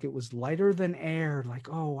cloud, like it was lighter than air, like,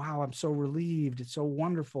 oh, wow, I'm so relieved. It's so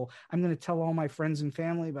wonderful. I'm going to tell all my friends and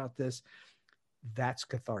family about this. That's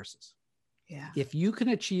catharsis. Yeah. If you can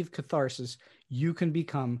achieve catharsis, you can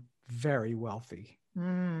become very wealthy.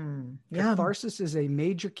 Catharsis is a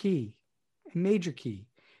major key.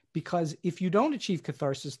 Because if you don't achieve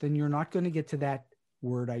catharsis, then you're not going to get to that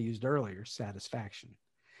word I used earlier, satisfaction.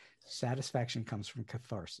 Satisfaction comes from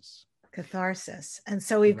catharsis. Catharsis. And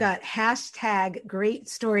so we've got hashtag great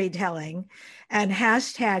storytelling and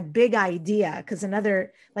hashtag big idea, because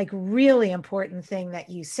another like really important thing that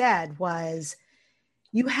you said was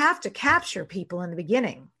you have to capture people in the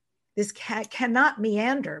beginning. This cannot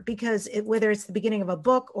meander, because whether it's the beginning of a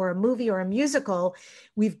book or a movie or a musical,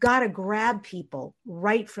 we've got to grab people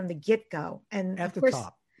right from the get-go. And at of the course,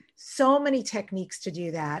 top. So many techniques to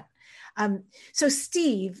do that. So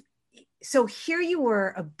Steve, so here you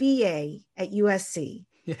were a BA at USC.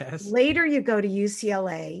 Yes. Later you go to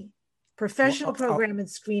UCLA, professional program in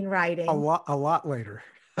screenwriting. A lot later.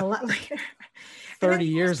 A lot later. 30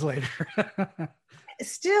 years later.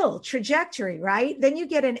 still trajectory, right? Then you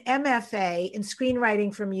get an MFA in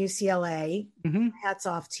screenwriting from UCLA. Mm-hmm. Hats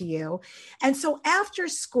off to you. And so after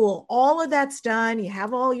school, all of that's done. You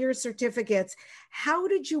have all your certificates. How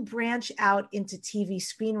did you branch out into TV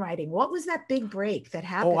screenwriting? What was that big break that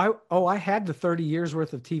happened? I had the 30 years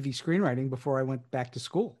worth of TV screenwriting before I went back to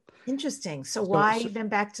school. Interesting. So why then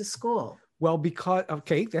back to school? Well, because,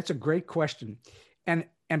 okay, that's a great question. And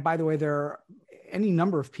by the way, there are any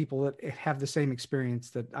number of people that have the same experience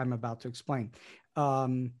that I'm about to explain.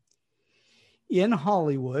 In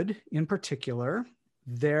Hollywood, in particular,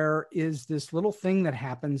 there is this little thing that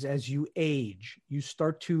happens as you age. You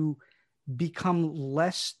start to become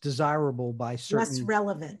less desirable by certain... Less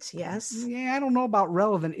relevant, yes. Yeah, I don't know about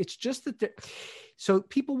relevant. It's just that... So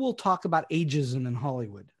people will talk about ageism in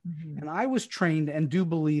Hollywood. Mm-hmm. And I was trained and do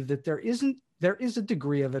believe that there is a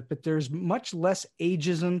degree of it, but there's much less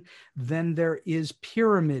ageism than there is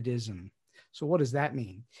pyramidism. So what does that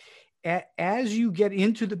mean? As you get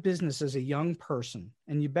into the business as a young person,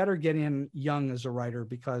 and you better get in young as a writer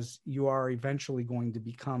because you are eventually going to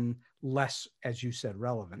become less, as you said,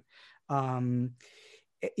 relevant.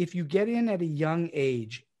 If you get in at a young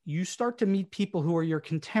age, you start to meet people who are your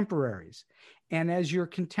contemporaries. And as your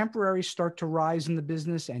contemporaries start to rise in the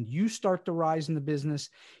business and you start to rise in the business,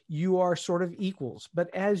 you are sort of equals. But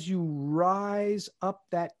as you rise up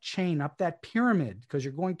that chain, up that pyramid, because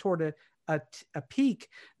you're going toward a peak,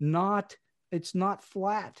 it's not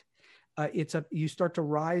flat. You start to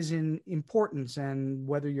rise in importance, and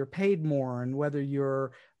whether you're paid more and whether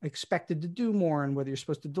you're expected to do more and whether you're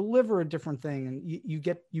supposed to deliver a different thing. And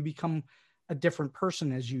you become a different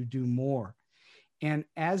person as you do more. And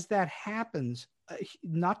as that happens,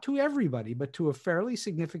 not to everybody, but to a fairly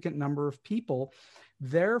significant number of people,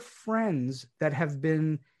 their friends that have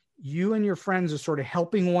been, you and your friends are sort of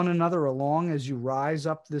helping one another along as you rise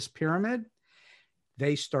up this pyramid,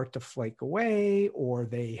 they start to flake away, or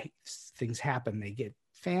things happen. They get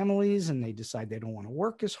families and they decide they don't want to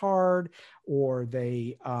work as hard, or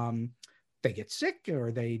they get sick,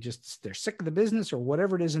 or they're sick of the business, or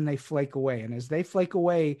whatever it is, and they flake away. And as they flake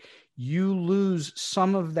away, you lose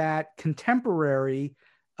some of that contemporary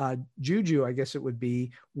juju, I guess it would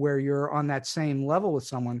be, where you're on that same level with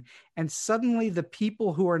someone. And suddenly the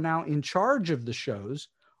people who are now in charge of the shows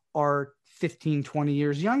are 15, 20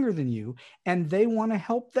 years younger than you, and they want to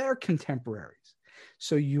help their contemporaries.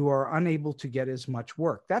 So you are unable to get as much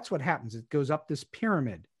work. That's what happens. It goes up this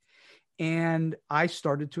pyramid. And I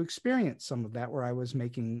started to experience some of that, where I was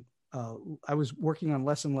working on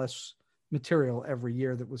less and less material every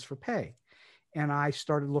year that was for pay. And I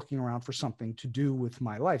started looking around for something to do with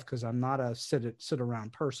my life, because I'm not a sit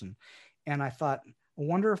around person. And I thought, I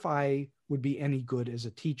wonder if I would be any good as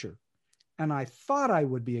a teacher. And I thought I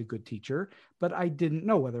would be a good teacher, but I didn't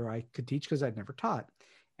know whether I could teach because I'd never taught.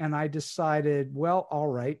 And I decided, well, all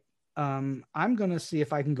right, I'm going to see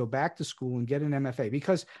if I can go back to school and get an MFA,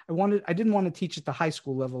 because I didn't want to teach at the high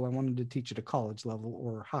school level. I wanted to teach at a college level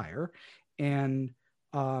or higher. And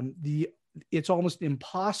it's almost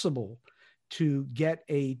impossible to get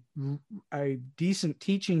a decent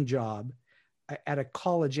teaching job at a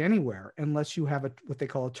college anywhere unless you have what they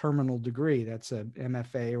call a terminal degree. That's a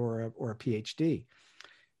MFA or a PhD.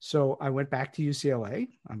 So I went back to UCLA.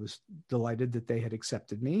 I was delighted that they had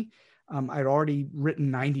accepted me. I'd already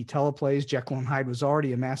written 90 teleplays. Jekyll and Hyde was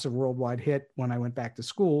already a massive worldwide hit when I went back to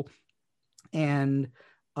school, and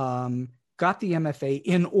got the MFA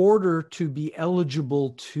in order to be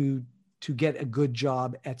eligible to get a good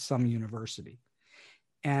job at some university.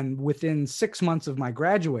 And within 6 months of my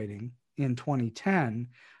graduating in 2010,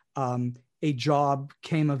 a job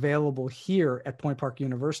came available here at Point Park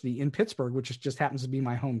University in Pittsburgh, which just happens to be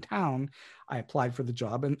my hometown. I applied for the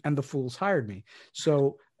job, and the fools hired me.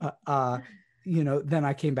 So, then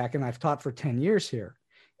I came back, and I've taught for 10 years here,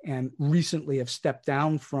 and recently have stepped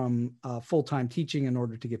down from full-time teaching in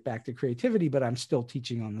order to get back to creativity, but I'm still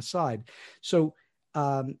teaching on the side. So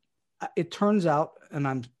it turns out, and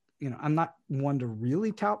I'm not one to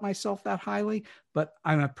really tout myself that highly, but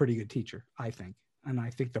I'm a pretty good teacher, I think. And I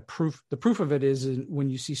think the proof of it is when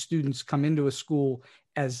you see students come into a school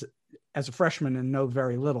as a freshman and know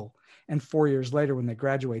very little, and 4 years later when they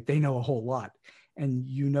graduate, they know a whole lot. And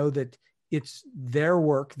you know that it's their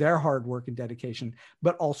work, their hard work and dedication,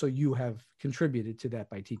 but also you have contributed to that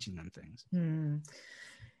by teaching them things.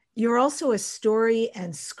 You're also a story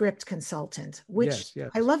and script consultant, which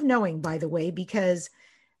yes. I love knowing, by the way, because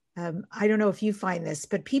I don't know if you find this,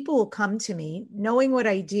 but people will come to me knowing what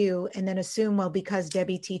I do and then assume, well, because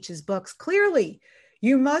Debbie teaches books, clearly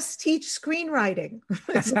You must teach screenwriting.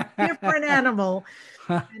 It's a different animal.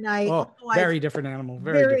 And Oh, very different animal.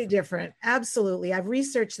 Very different. Absolutely. I've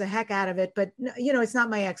researched the heck out of it, but it's not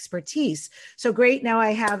my expertise. So great. Now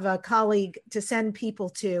I have a colleague to send people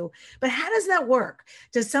to. But how does that work?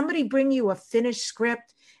 Does somebody bring you a finished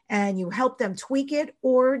script and you help them tweak it?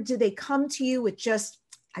 Or do they come to you with just,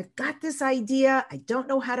 I've got this idea, I don't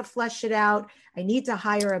know how to flesh it out, I need to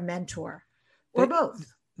hire a mentor, or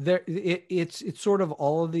both? It's sort of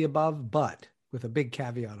all of the above, but with a big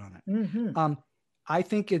caveat on it. Mm-hmm. I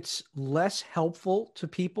think it's less helpful to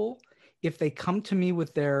people if they come to me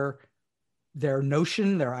with their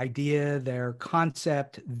notion, their idea, their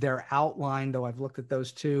concept, their outline, though I've looked at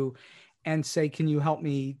those too, and say, can you help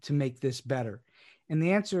me to make this better? And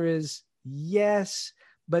the answer is yes,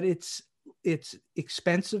 but it's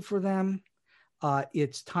expensive for them.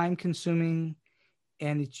 It's time consuming,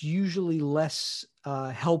 and it's usually less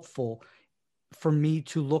helpful for me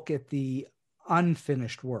to look at the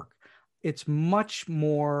unfinished work. It's much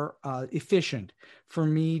more efficient for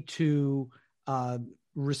me to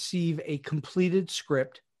receive a completed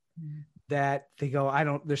script that they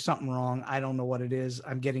go, there's something wrong. I don't know what it is.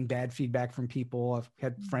 I'm getting bad feedback from people. I've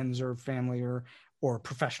had friends or family or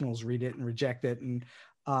professionals read it and reject it. And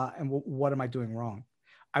what am I doing wrong?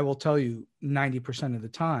 I will tell you 90% of the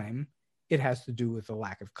time, it has to do with a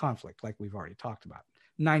lack of conflict, like we've already talked about.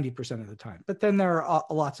 90% of the time. But then there are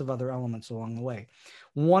lots of other elements along the way.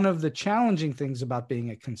 One of the challenging things about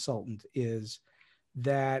being a consultant is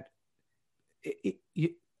that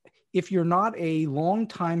if you're not a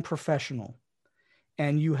longtime professional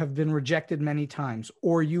and you have been rejected many times,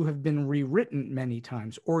 or you have been rewritten many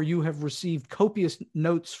times, or you have received copious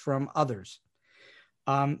notes from others,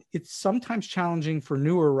 it's sometimes challenging for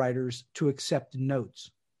newer writers to accept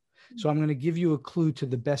notes. So I'm going to give you a clue to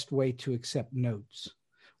the best way to accept notes,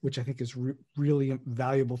 which I think is really a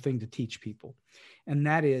valuable thing to teach people. And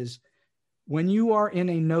that is, when you are in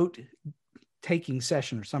a note-taking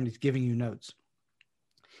session or somebody's giving you notes,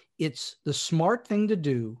 it's the smart thing to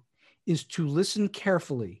do is to listen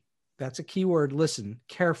carefully. That's a key word, listen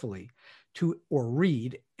carefully or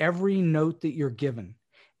read every note that you're given,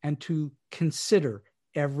 and to consider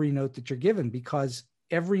every note that you're given, because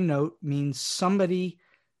every note means somebody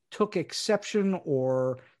took exception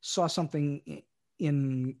or saw something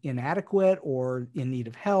inadequate or in need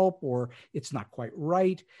of help, or it's not quite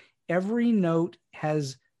right. Every note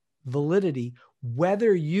has validity,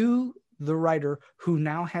 whether you, the writer who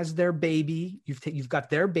now has their baby, you've got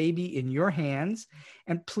their baby in your hands,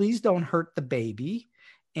 and please don't hurt the baby.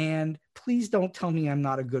 And please don't tell me I'm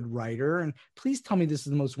not a good writer. And please tell me this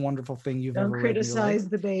is the most wonderful thing you've ever read. Don't criticize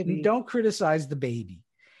the baby. Don't criticize the baby.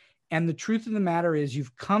 And the truth of the matter is,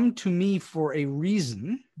 you've come to me for a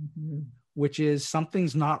reason, which is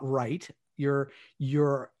something's not right. You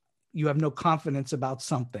have no confidence about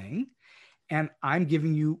something, and I'm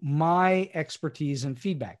giving you my expertise and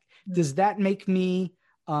feedback. Does that make me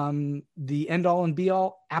the end all and be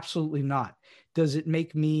all? Absolutely not. Does it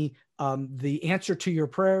make me the answer to your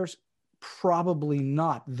prayers? Probably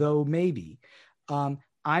not, though maybe.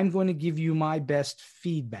 I'm going to give you my best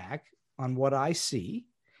feedback on what I see,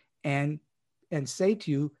 and say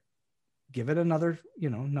to you, give it another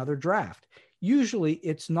draft. Usually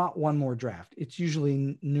it's not one more draft. It's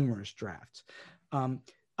usually numerous drafts.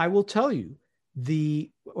 I will tell you,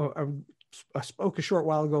 I spoke a short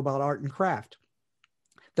while ago about art and craft.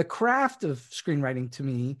 The craft of screenwriting to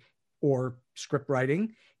me, or script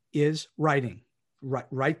writing, is writing.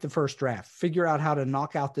 Write the first draft. Figure out how to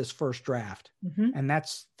knock out this first draft. And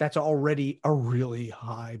that's already a really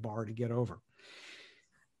high bar to get over.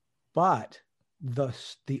 But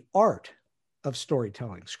the art of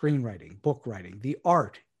storytelling, screenwriting, book writing, the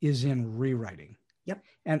art is in rewriting. Yep.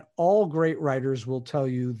 And all great writers will tell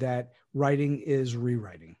you that writing is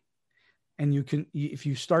rewriting. And if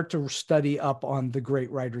you start to study up on the great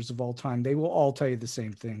writers of all time, they will all tell you the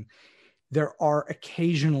same thing. There are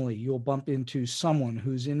occasionally, you'll bump into someone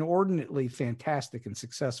who's inordinately fantastic and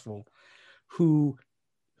successful, who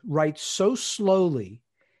writes so slowly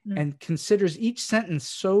and considers each sentence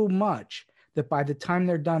so much that by the time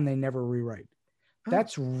they're done, they never rewrite.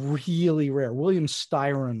 That's really rare. William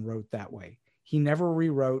Styron wrote that way. He never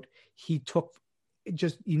rewrote. He took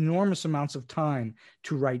just enormous amounts of time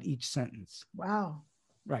to write each sentence. Wow.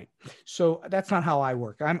 Right. So that's not how I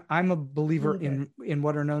work. I'm a believer in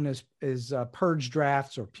what are known as purge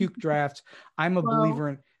drafts or puke drafts. I'm a believer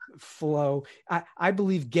in flow. I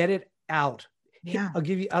believe get it out. Yeah.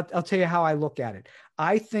 I'll tell you how I look at it.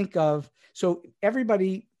 I think of, so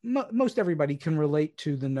everybody, most everybody can relate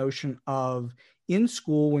to the notion of, in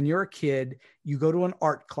school, when you're a kid, you go to an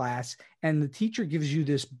art class and the teacher gives you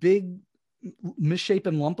this big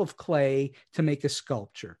misshapen lump of clay to make a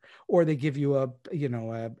sculpture, or they give you a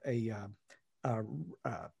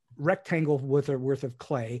rectangle worth of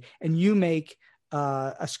clay, and you make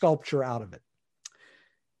a sculpture out of it.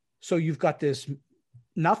 So you've got this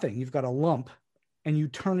nothing, you've got a lump, and you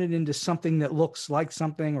turn it into something that looks like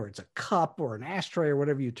something, or it's a cup or an ashtray or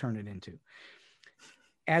whatever you turn it into.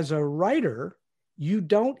 As a writer, you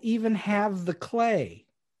don't even have the clay.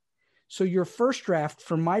 So your first draft,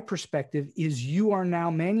 from my perspective, is you are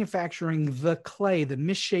now manufacturing the clay, the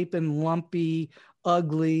misshapen, lumpy,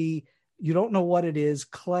 ugly, you don't know what it is,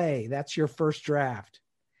 clay. That's your first draft.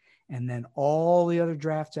 And then all the other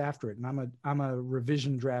drafts after it. And I'm a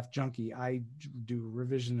revision draft junkie. I do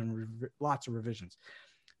revision and lots of revisions.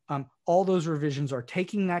 All those revisions are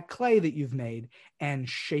taking that clay that you've made and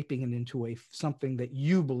shaping it into something that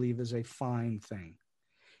you believe is a fine thing.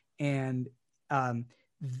 And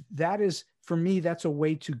that is, for me, that's a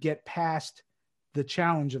way to get past the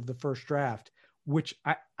challenge of the first draft, which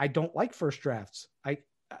I don't like first drafts.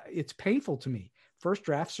 It's painful to me. First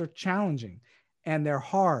drafts are challenging and they're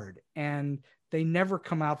hard, and they never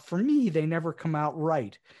come out, for me, they never come out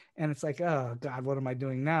right. And it's like, oh God, what am I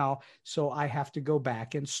doing now? So I have to go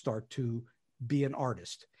back and start to be an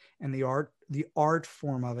artist. And the art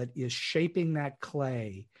form of it is shaping that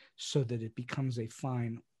clay so that it becomes a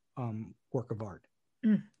fine work of art.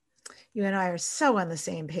 Mm. You and I are so on the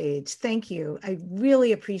same page. Thank you. I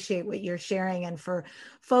really appreciate what you're sharing. And for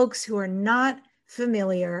folks who are not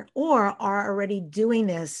familiar or are already doing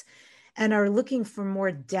this and are looking for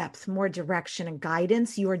more depth, more direction and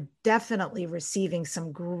guidance, you are definitely receiving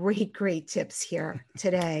some great tips here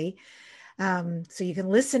today. So you can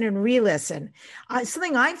listen and re-listen.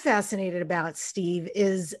 Something I'm fascinated about, Steve,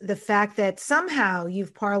 is the fact that somehow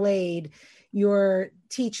you've parlayed your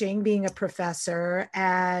teaching, being a professor,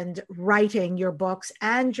 and writing your books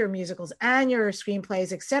and your musicals and your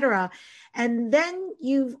screenplays, et cetera. And then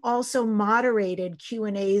you've also moderated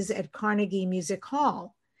Q&As at Carnegie Music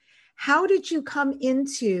Hall. How did you come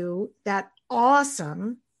into that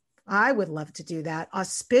awesome, I would love to do that,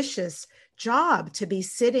 auspicious job to be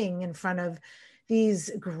sitting in front of these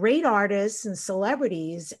great artists and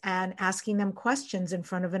celebrities and asking them questions in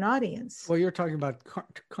front of an audience? Well, you're talking about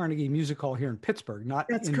Carnegie Music Hall here in Pittsburgh, not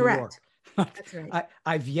That's in correct. New York. That's right.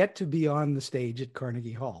 I've yet to be on the stage at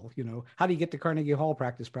Carnegie Hall. You know, how do you get to Carnegie Hall?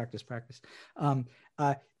 Practice.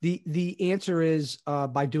 The answer is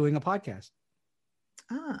by doing a podcast.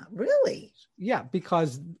 Ah, really? Yeah,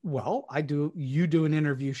 because, well, you do an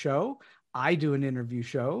interview show. I do an interview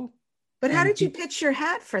show. But how did you pitch your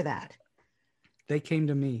hat for that? They came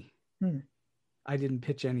to me. I didn't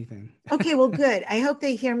pitch anything. Okay, well, good. I hope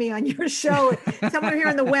they hear me on your show. Somewhere here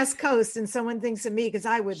on the West Coast, and someone thinks of me, because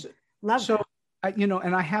I would love that.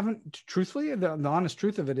 And I haven't, truthfully, the honest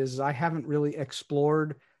truth of it is I haven't really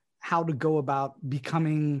explored how to go about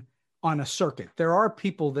becoming on a circuit. There are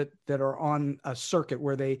people that are on a circuit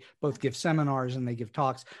where they both give seminars and they give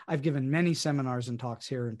talks. I've given many seminars and talks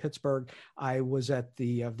here in Pittsburgh. I was at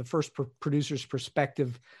the first Producer's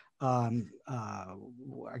Perspective. I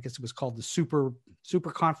guess it was called the Super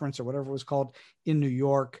Conference or whatever it was called in New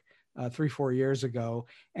York 3-4 years ago,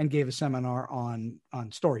 and gave a seminar on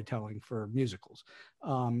storytelling for musicals.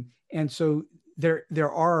 And so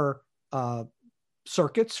there are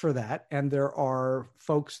circuits for that, and there are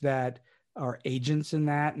folks that are agents in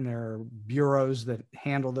that, and there are bureaus that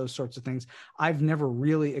handle those sorts of things. I've never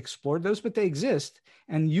really explored those, but they exist,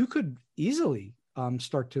 and you could easily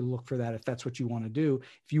start to look for that if that's what you want to do.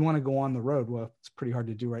 If you want to go on the road, well, it's pretty hard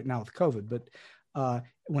to do right now with COVID, but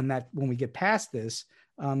when we get past this,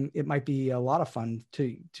 it might be a lot of fun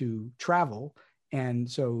to travel. And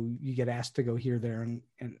so you get asked to go here, there,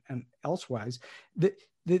 and elsewise.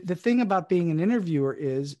 The thing about being an interviewer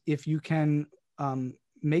is if you can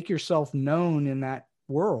make yourself known in that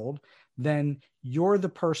world, then you're the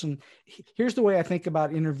person. Here's the way I think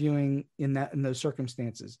about interviewing in those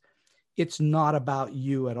circumstances. It's not about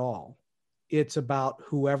you at all. It's about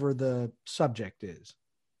whoever the subject is.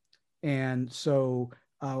 And so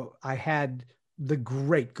I had the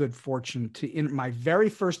great good fortune my very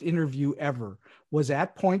first interview ever was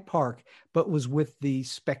at Point Park, but was with the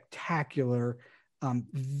spectacular,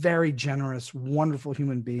 very generous, wonderful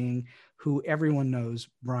human being who everyone knows,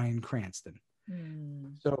 Bryan Cranston.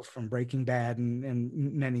 So from Breaking Bad and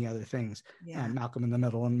many other things, Malcolm in the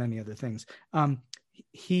Middle and many other things.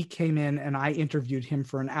 He came in and I interviewed him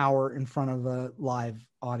for an hour in front of a live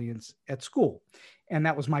audience at school. And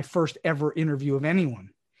that was my first ever interview of anyone.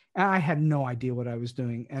 And I had no idea what I was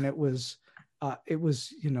doing. And it was it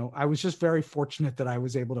was, I was just very fortunate that I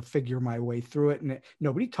was able to figure my way through it, and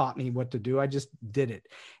nobody taught me what to do. I just did it.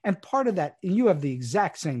 And part of that, and you have the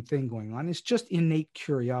exact same thing going on, is just innate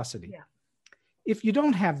curiosity. Yeah. If you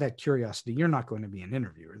don't have that curiosity, you're not going to be an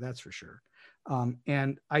interviewer, that's for sure.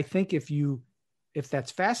 And I think if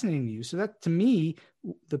that's fascinating to you, so that, to me,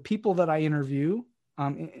 the people that I interview,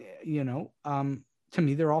 to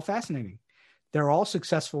me, they're all fascinating. They're all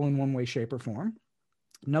successful in one way, shape, or form.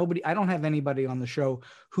 I don't have anybody on the show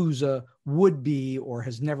who's a would-be or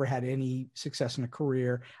has never had any success in a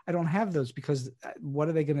career. I don't have those, because what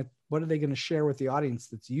are they going to share with the audience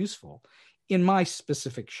that's useful in my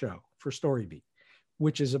specific show for StoryBeat,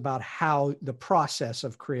 which is about how the process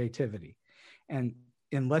of creativity. And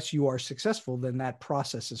unless you are successful, then that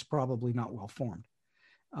process is probably not well formed.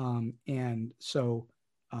 And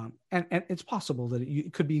it's possible that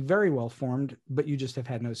it could be very well formed, but you just have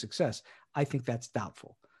had no success. I think that's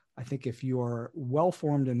doubtful. I think if you are well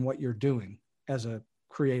formed in what you're doing as a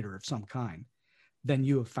creator of some kind, then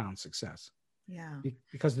you have found success. Yeah.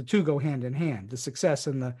 Because the two go hand in hand. The success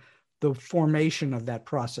and the formation of that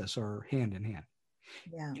process are hand in hand.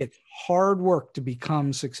 Yeah. It's hard work to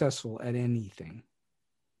become successful at anything.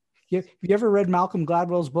 Have you ever read Malcolm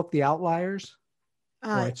Gladwell's book, The Outliers?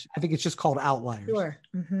 I think it's just called Outliers. Sure.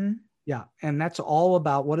 Mm-hmm. Yeah. And that's all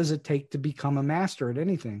about, what does it take to become a master at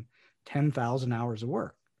anything? 10,000 hours of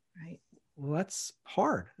work. Right. Well, that's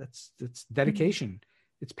hard. That's dedication.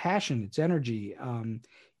 Mm-hmm. It's passion. It's energy.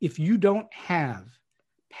 If you don't have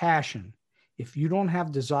passion, if you don't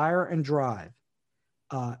have desire and drive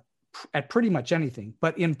at pretty much anything,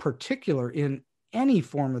 but in particular in any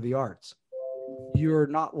form of the arts, you're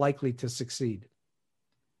not likely to succeed.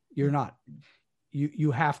 You're not.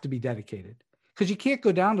 You have to be dedicated, because you can't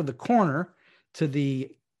go down to the corner to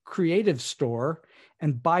the creative store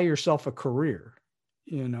and buy yourself a career.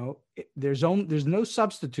 There's no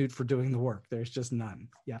substitute for doing the work. There's just none.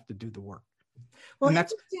 You have to do the work. Well,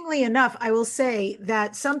 interestingly enough, I will say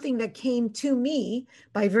that something that came to me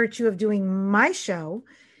by virtue of doing my show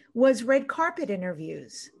was red carpet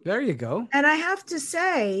interviews. There you go. And I have to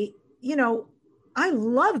say, I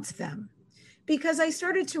loved them, because I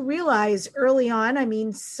started to realize early on,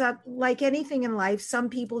 like anything in life, some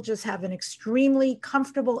people just have an extremely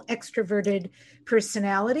comfortable, extroverted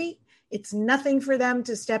personality. It's nothing for them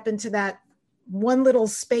to step into that one little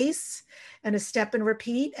space and a step and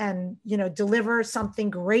repeat and, deliver something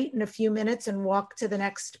great in a few minutes and walk to the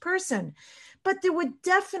next person. But there were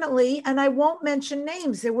definitely, and I won't mention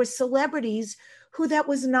names, there were celebrities who that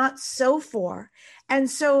was not so for. And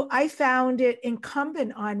so I found it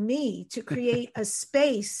incumbent on me to create a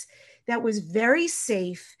space that was very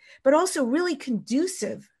safe, but also really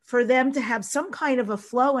conducive for them to have some kind of a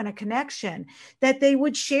flow and a connection, that they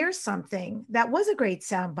would share something that was a great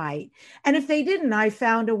soundbite. And if they didn't, I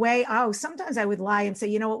found a way. Sometimes I would lie and say,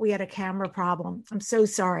 you know what, we had a camera problem. I'm so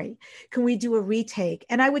sorry. Can we do a retake?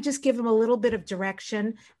 And I would just give them a little bit of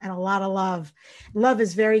direction and a lot of love. Love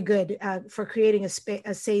is very good for creating a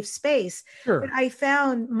safe space. Sure. But I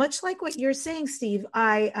found, much like what you're saying, Steve,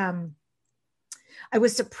 I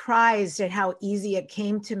was surprised at how easy it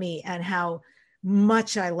came to me and how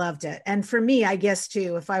much I loved it. And for me, I guess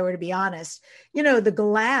too, if I were to be honest, the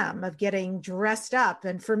glam of getting dressed up,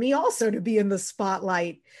 and for me also to be in the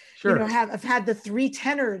spotlight, sure. I've had the 3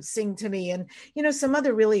 tenors sing to me, and, some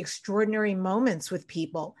other really extraordinary moments with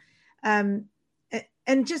people. And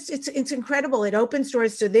just, it's incredible. It opens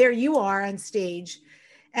doors. So there you are on stage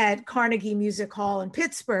at Carnegie Music Hall in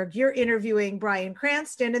Pittsburgh. You're interviewing Bryan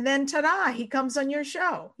Cranston, and then ta-da, he comes on your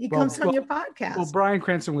show. He comes on your podcast. Well, Bryan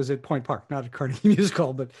Cranston was at Point Park, not at Carnegie Music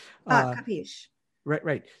Hall, but capiche.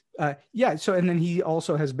 Right. Yeah. So, and then he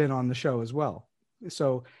also has been on the show as well.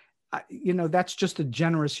 So, that's just a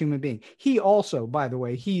generous human being. He also, by the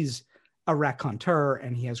way, he's a raconteur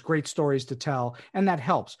and he has great stories to tell, and that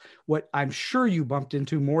helps. What I'm sure you bumped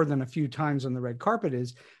into more than a few times on the red carpet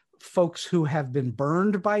is folks who have been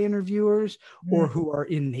burned by interviewers or who are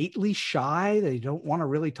innately shy. They don't want to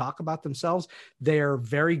really talk about themselves. They're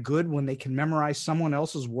very good when they can memorize someone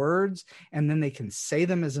else's words and then they can say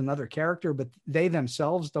them as another character, but they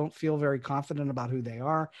themselves don't feel very confident about who they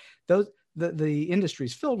are. The industry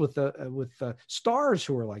is filled with the stars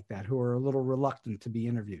who are like that, who are a little reluctant to be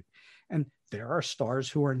interviewed. And there are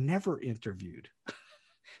stars who are never interviewed.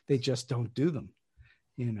 They just don't do them,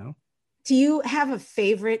 Do you have a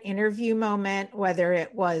favorite interview moment, whether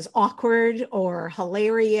it was awkward or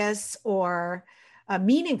hilarious or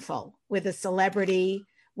meaningful with a celebrity,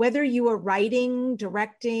 whether you were writing,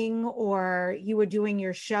 directing, or you were doing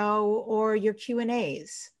your show or your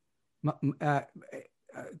Q&As?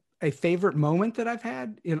 a favorite moment that I've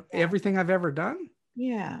had in everything I've ever done.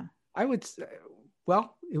 Yeah. I would say,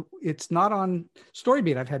 well, it's not on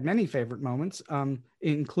Storybeat. I've had many favorite moments,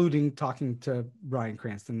 including talking to Bryan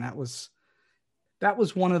Cranston. That was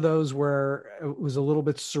one of those where it was a little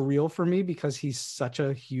bit surreal for me because he's such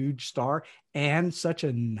a huge star and such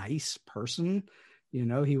a nice person. You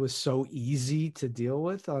know, he was so easy to deal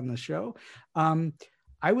with on the show.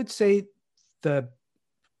 I would say the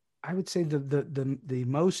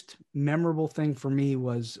most memorable thing for me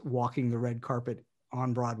was walking the red carpet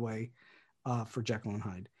on Broadway for Jekyll and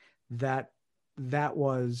Hyde. That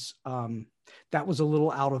was a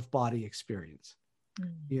little out of body experience.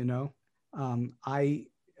 You know,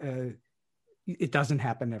 it doesn't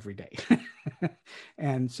happen every day.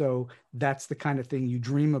 And so that's the kind of thing you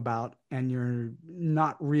dream about and you're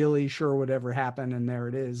not really sure what ever happened. And there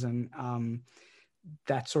it is. And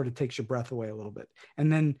that sort of takes your breath away a little bit.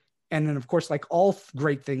 And then of course, like all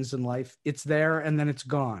great things in life, it's there and then it's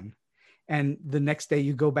gone. And the next day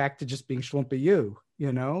you go back to just being Schlumpy you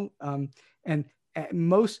know? And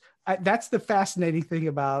that's the fascinating thing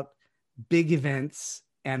about big events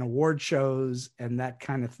and award shows and that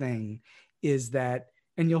kind of thing is that,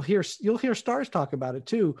 and you'll hear stars talk about it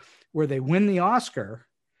too, where they win the Oscar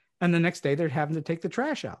and the next day they're having to take the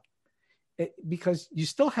trash out because you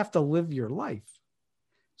still have to live your life.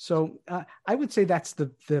 So I would say that's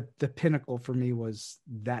the pinnacle for me was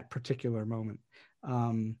that particular moment.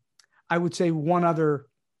 I would say one other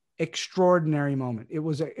extraordinary moment. It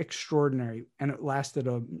was extraordinary and it lasted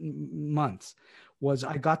months. Was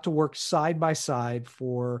I got to work side by side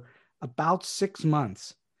for about 6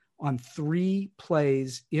 months on 3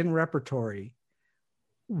 plays in repertory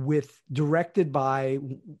directed by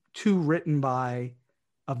 2 written by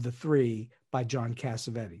of the 3 by John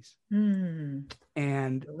Cassavetes. And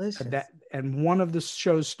and one of the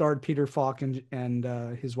shows starred Peter Falk and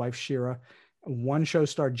his wife Shira. One show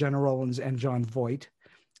starred Jenna Rollins and John Voight.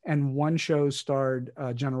 And one show starred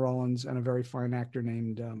Jenna Rollins and a very fine actor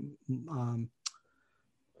named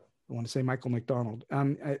I want to say Michael McDonald.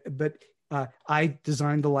 But I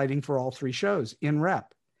designed the lighting for all 3 shows in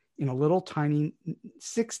rep in a little tiny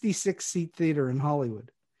 66 seat theater in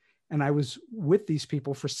Hollywood. And I was with these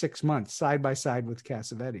people for 6 months, side by side with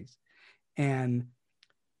Cassavetes. And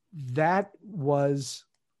that was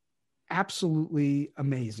absolutely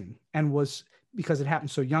amazing. And was, because it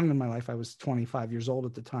happened so young in my life, I was 25 years old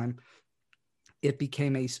at the time, it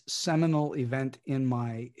became a seminal event in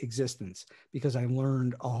my existence because I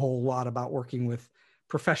learned a whole lot about working with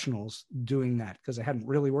professionals doing that, because I hadn't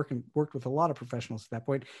really worked with a lot of professionals at that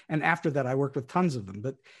point. And after that, I worked with tons of them,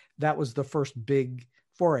 but that was the first big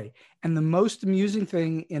foray. And the most amusing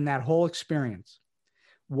thing in that whole experience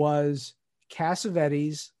was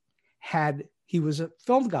Cassavetes he was a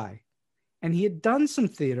film guy and he had done some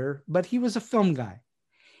theater, but he was a film guy.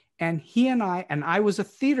 And he and I was a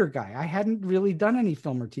theater guy. I hadn't really done any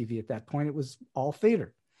film or TV at that point. It was all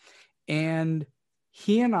theater. And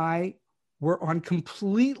he and I were on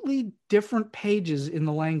completely different pages in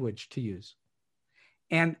the language to use.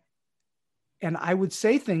 And I would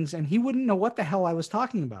say things and he wouldn't know what the hell I was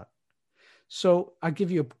talking about. So I'll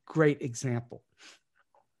give you a great example.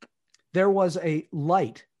 There was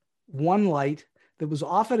one light that was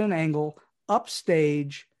off at an angle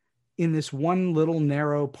upstage in this one little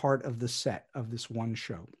narrow part of the set of this one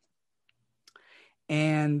show.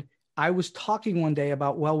 And I was talking one day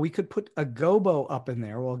about, well, we could put a gobo up in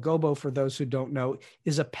there. Well, a gobo, for those who don't know,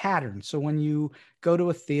 is a pattern. So when you go to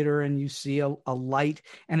a theater and you see a light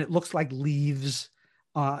and it looks like leaves,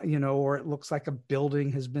 or it looks like a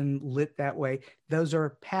building has been lit that way, those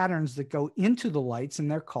are patterns that go into the lights and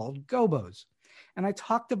they're called gobos. And I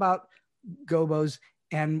talked about gobos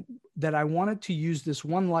and that I wanted to use this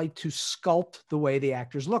one light to sculpt the way the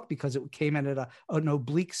actors look, because it came in at an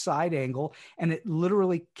oblique side angle and it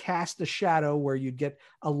literally cast a shadow where you'd get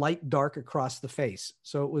a light dark across the face.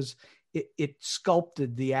 So it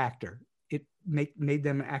sculpted the actor. It made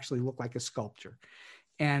them actually look like a sculpture.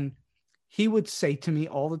 And he would say to me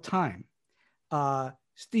all the time,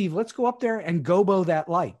 Steve, let's go up there and gobo that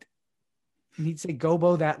light. And he'd say,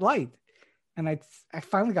 gobo that light. And I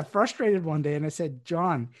finally got frustrated one day and I said,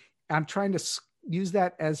 John, I'm trying to use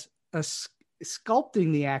that as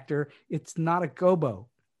sculpting the actor. It's not a gobo.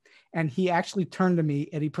 And he actually turned to me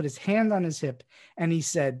and he put his hand on his hip and he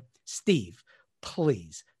said, Steve,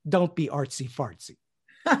 please don't be artsy fartsy.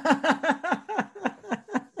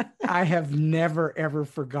 I have never, ever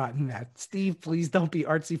forgotten that. Steve, please don't be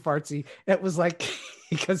artsy fartsy. It was like,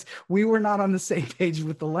 because we were not on the same page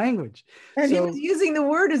with the language. And so, he was using the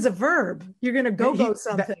word as a verb. You're going to go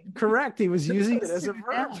something. Correct. He was using it as a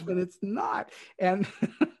verb, but it's not. And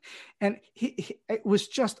And it was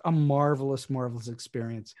just a marvelous, marvelous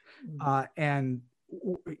experience. And,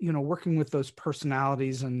 working with those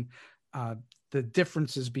personalities and the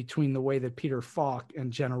differences between the way that Peter Falk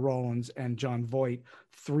and Jenna Rollins and John Voight,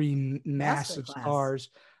 three massive stars,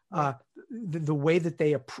 the way that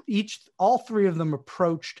they all three of them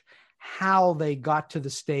approached how they got to the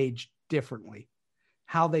stage differently,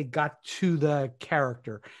 how they got to the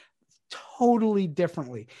character totally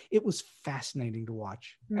differently. It was fascinating to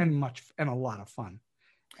watch and a lot of fun.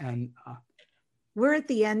 And we're at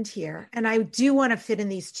the end here, and I do want to fit in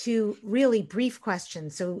these two really brief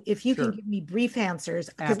questions. So if you can give me brief answers,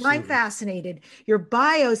 because I'm fascinated. Your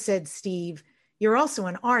bio said, Steve, you're also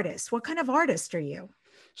an artist. What kind of artist are you?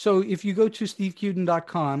 So if you go to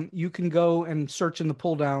stevekuden.com, you can go and search in the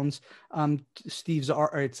pull downs, Steve's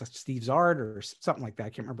art, or it's Steve's art or something like that. I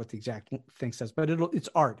can't remember what the exact thing says, but it's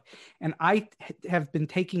art. And I have been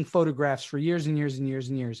taking photographs for years and years and years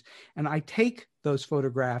and years. And I take those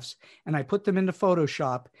photographs and I put them into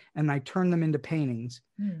Photoshop and I turn them into paintings.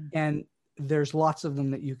 And there's lots of them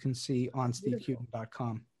that you can see on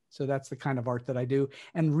stevekuden.com. So that's the kind of art that I do.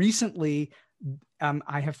 And recently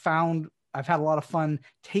I've had a lot of fun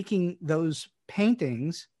taking those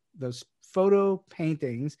paintings, those photo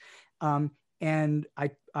paintings, and I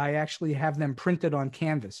actually have them printed on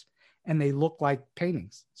canvas and they look like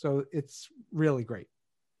paintings. So it's really great.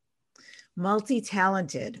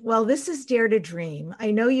 Multi-talented. Well, this is Dare to Dream.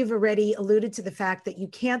 I know you've already alluded to the fact that you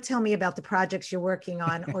can't tell me about the projects you're working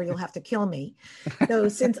on or you'll have to kill me. So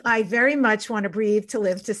since I very much want to breathe, to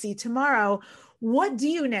live, to see tomorrow, what do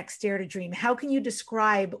you next dare to dream? How can you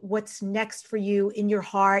describe what's next for you in your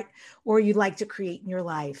heart or you'd like to create in your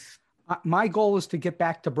life? My goal is to get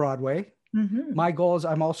back to Broadway. My goal is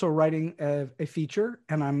I'm also writing a feature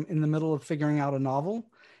and I'm in the middle of figuring out a novel.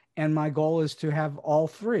 And my goal is to have all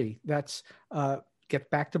three. That's get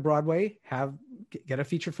back to Broadway, get a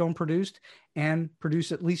feature film produced and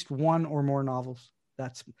produce at least one or more novels.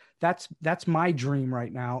 That's my dream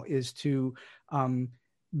right now, is to,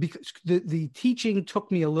 because the teaching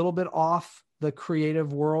took me a little bit off the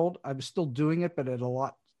creative world. I was still doing it, but at a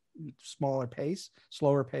lot slower pace.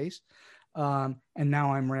 And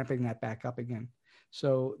now I'm ramping that back up again.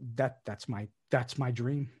 So that's my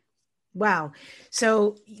dream. Wow.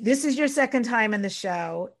 So this is your second time in the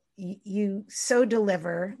show. You so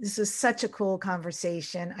deliver. This was such a cool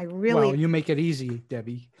conversation. Well, you make it easy,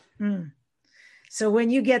 Debbie. So when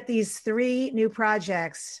you get these 3 new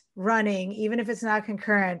projects running, even if it's not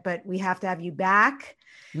concurrent, but we have to have you back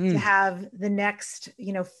to have the next,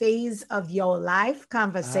 phase of your life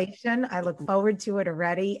conversation. I look forward to it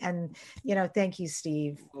already. And, thank you,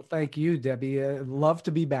 Steve. Well, thank you, Debbie. Love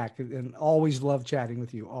to be back and always love chatting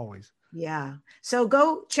with you, always. Yeah. So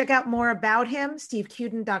go check out more about him,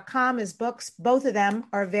 stevekuden.com. His books, both of them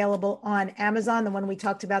are available on Amazon. The one we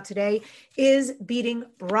talked about today is Beating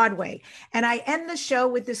Broadway. And I end the show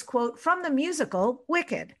with this quote from the musical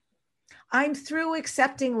Wicked. I'm through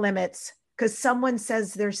accepting limits because someone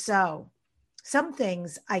says they're so. Some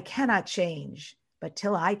things I cannot change, but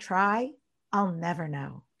till I try, I'll never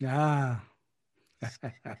know.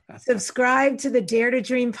 Subscribe to the Dare to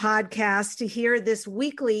Dream podcast to hear this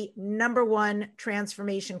weekly #1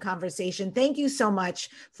 transformation conversation. Thank you so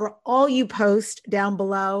much for all you post down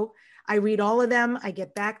below. I read all of them. I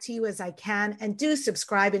get back to you as I can. And do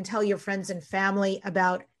subscribe and tell your friends and family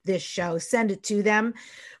about this show. Send it to them.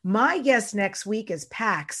 My guest next week is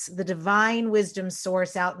Pax, the divine wisdom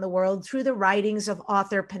source out in the world through the writings of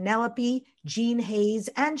author Penelope Jean Hayes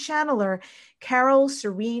and channeler Carol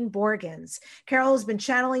Serene Borgens. Carol has been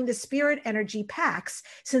channeling the spirit energy Pax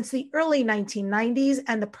since the early 1990s,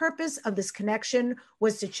 and the purpose of this connection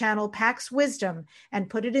was to channel Pax wisdom and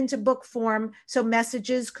put it into book form so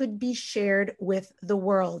messages could be shared with the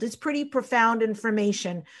world. It's pretty profound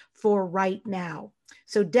information for right now.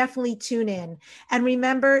 So definitely tune in. And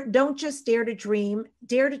remember, don't just dare to dream,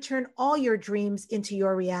 dare to turn all your dreams into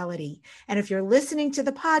your reality. And if you're listening to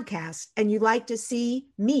the podcast and you'd like to see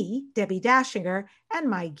me, Debbie Dashinger, and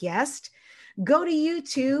my guest, go to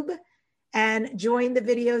YouTube and join the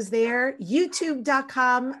videos there,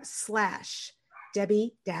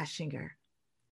 youtube.com/Debbie Dashinger.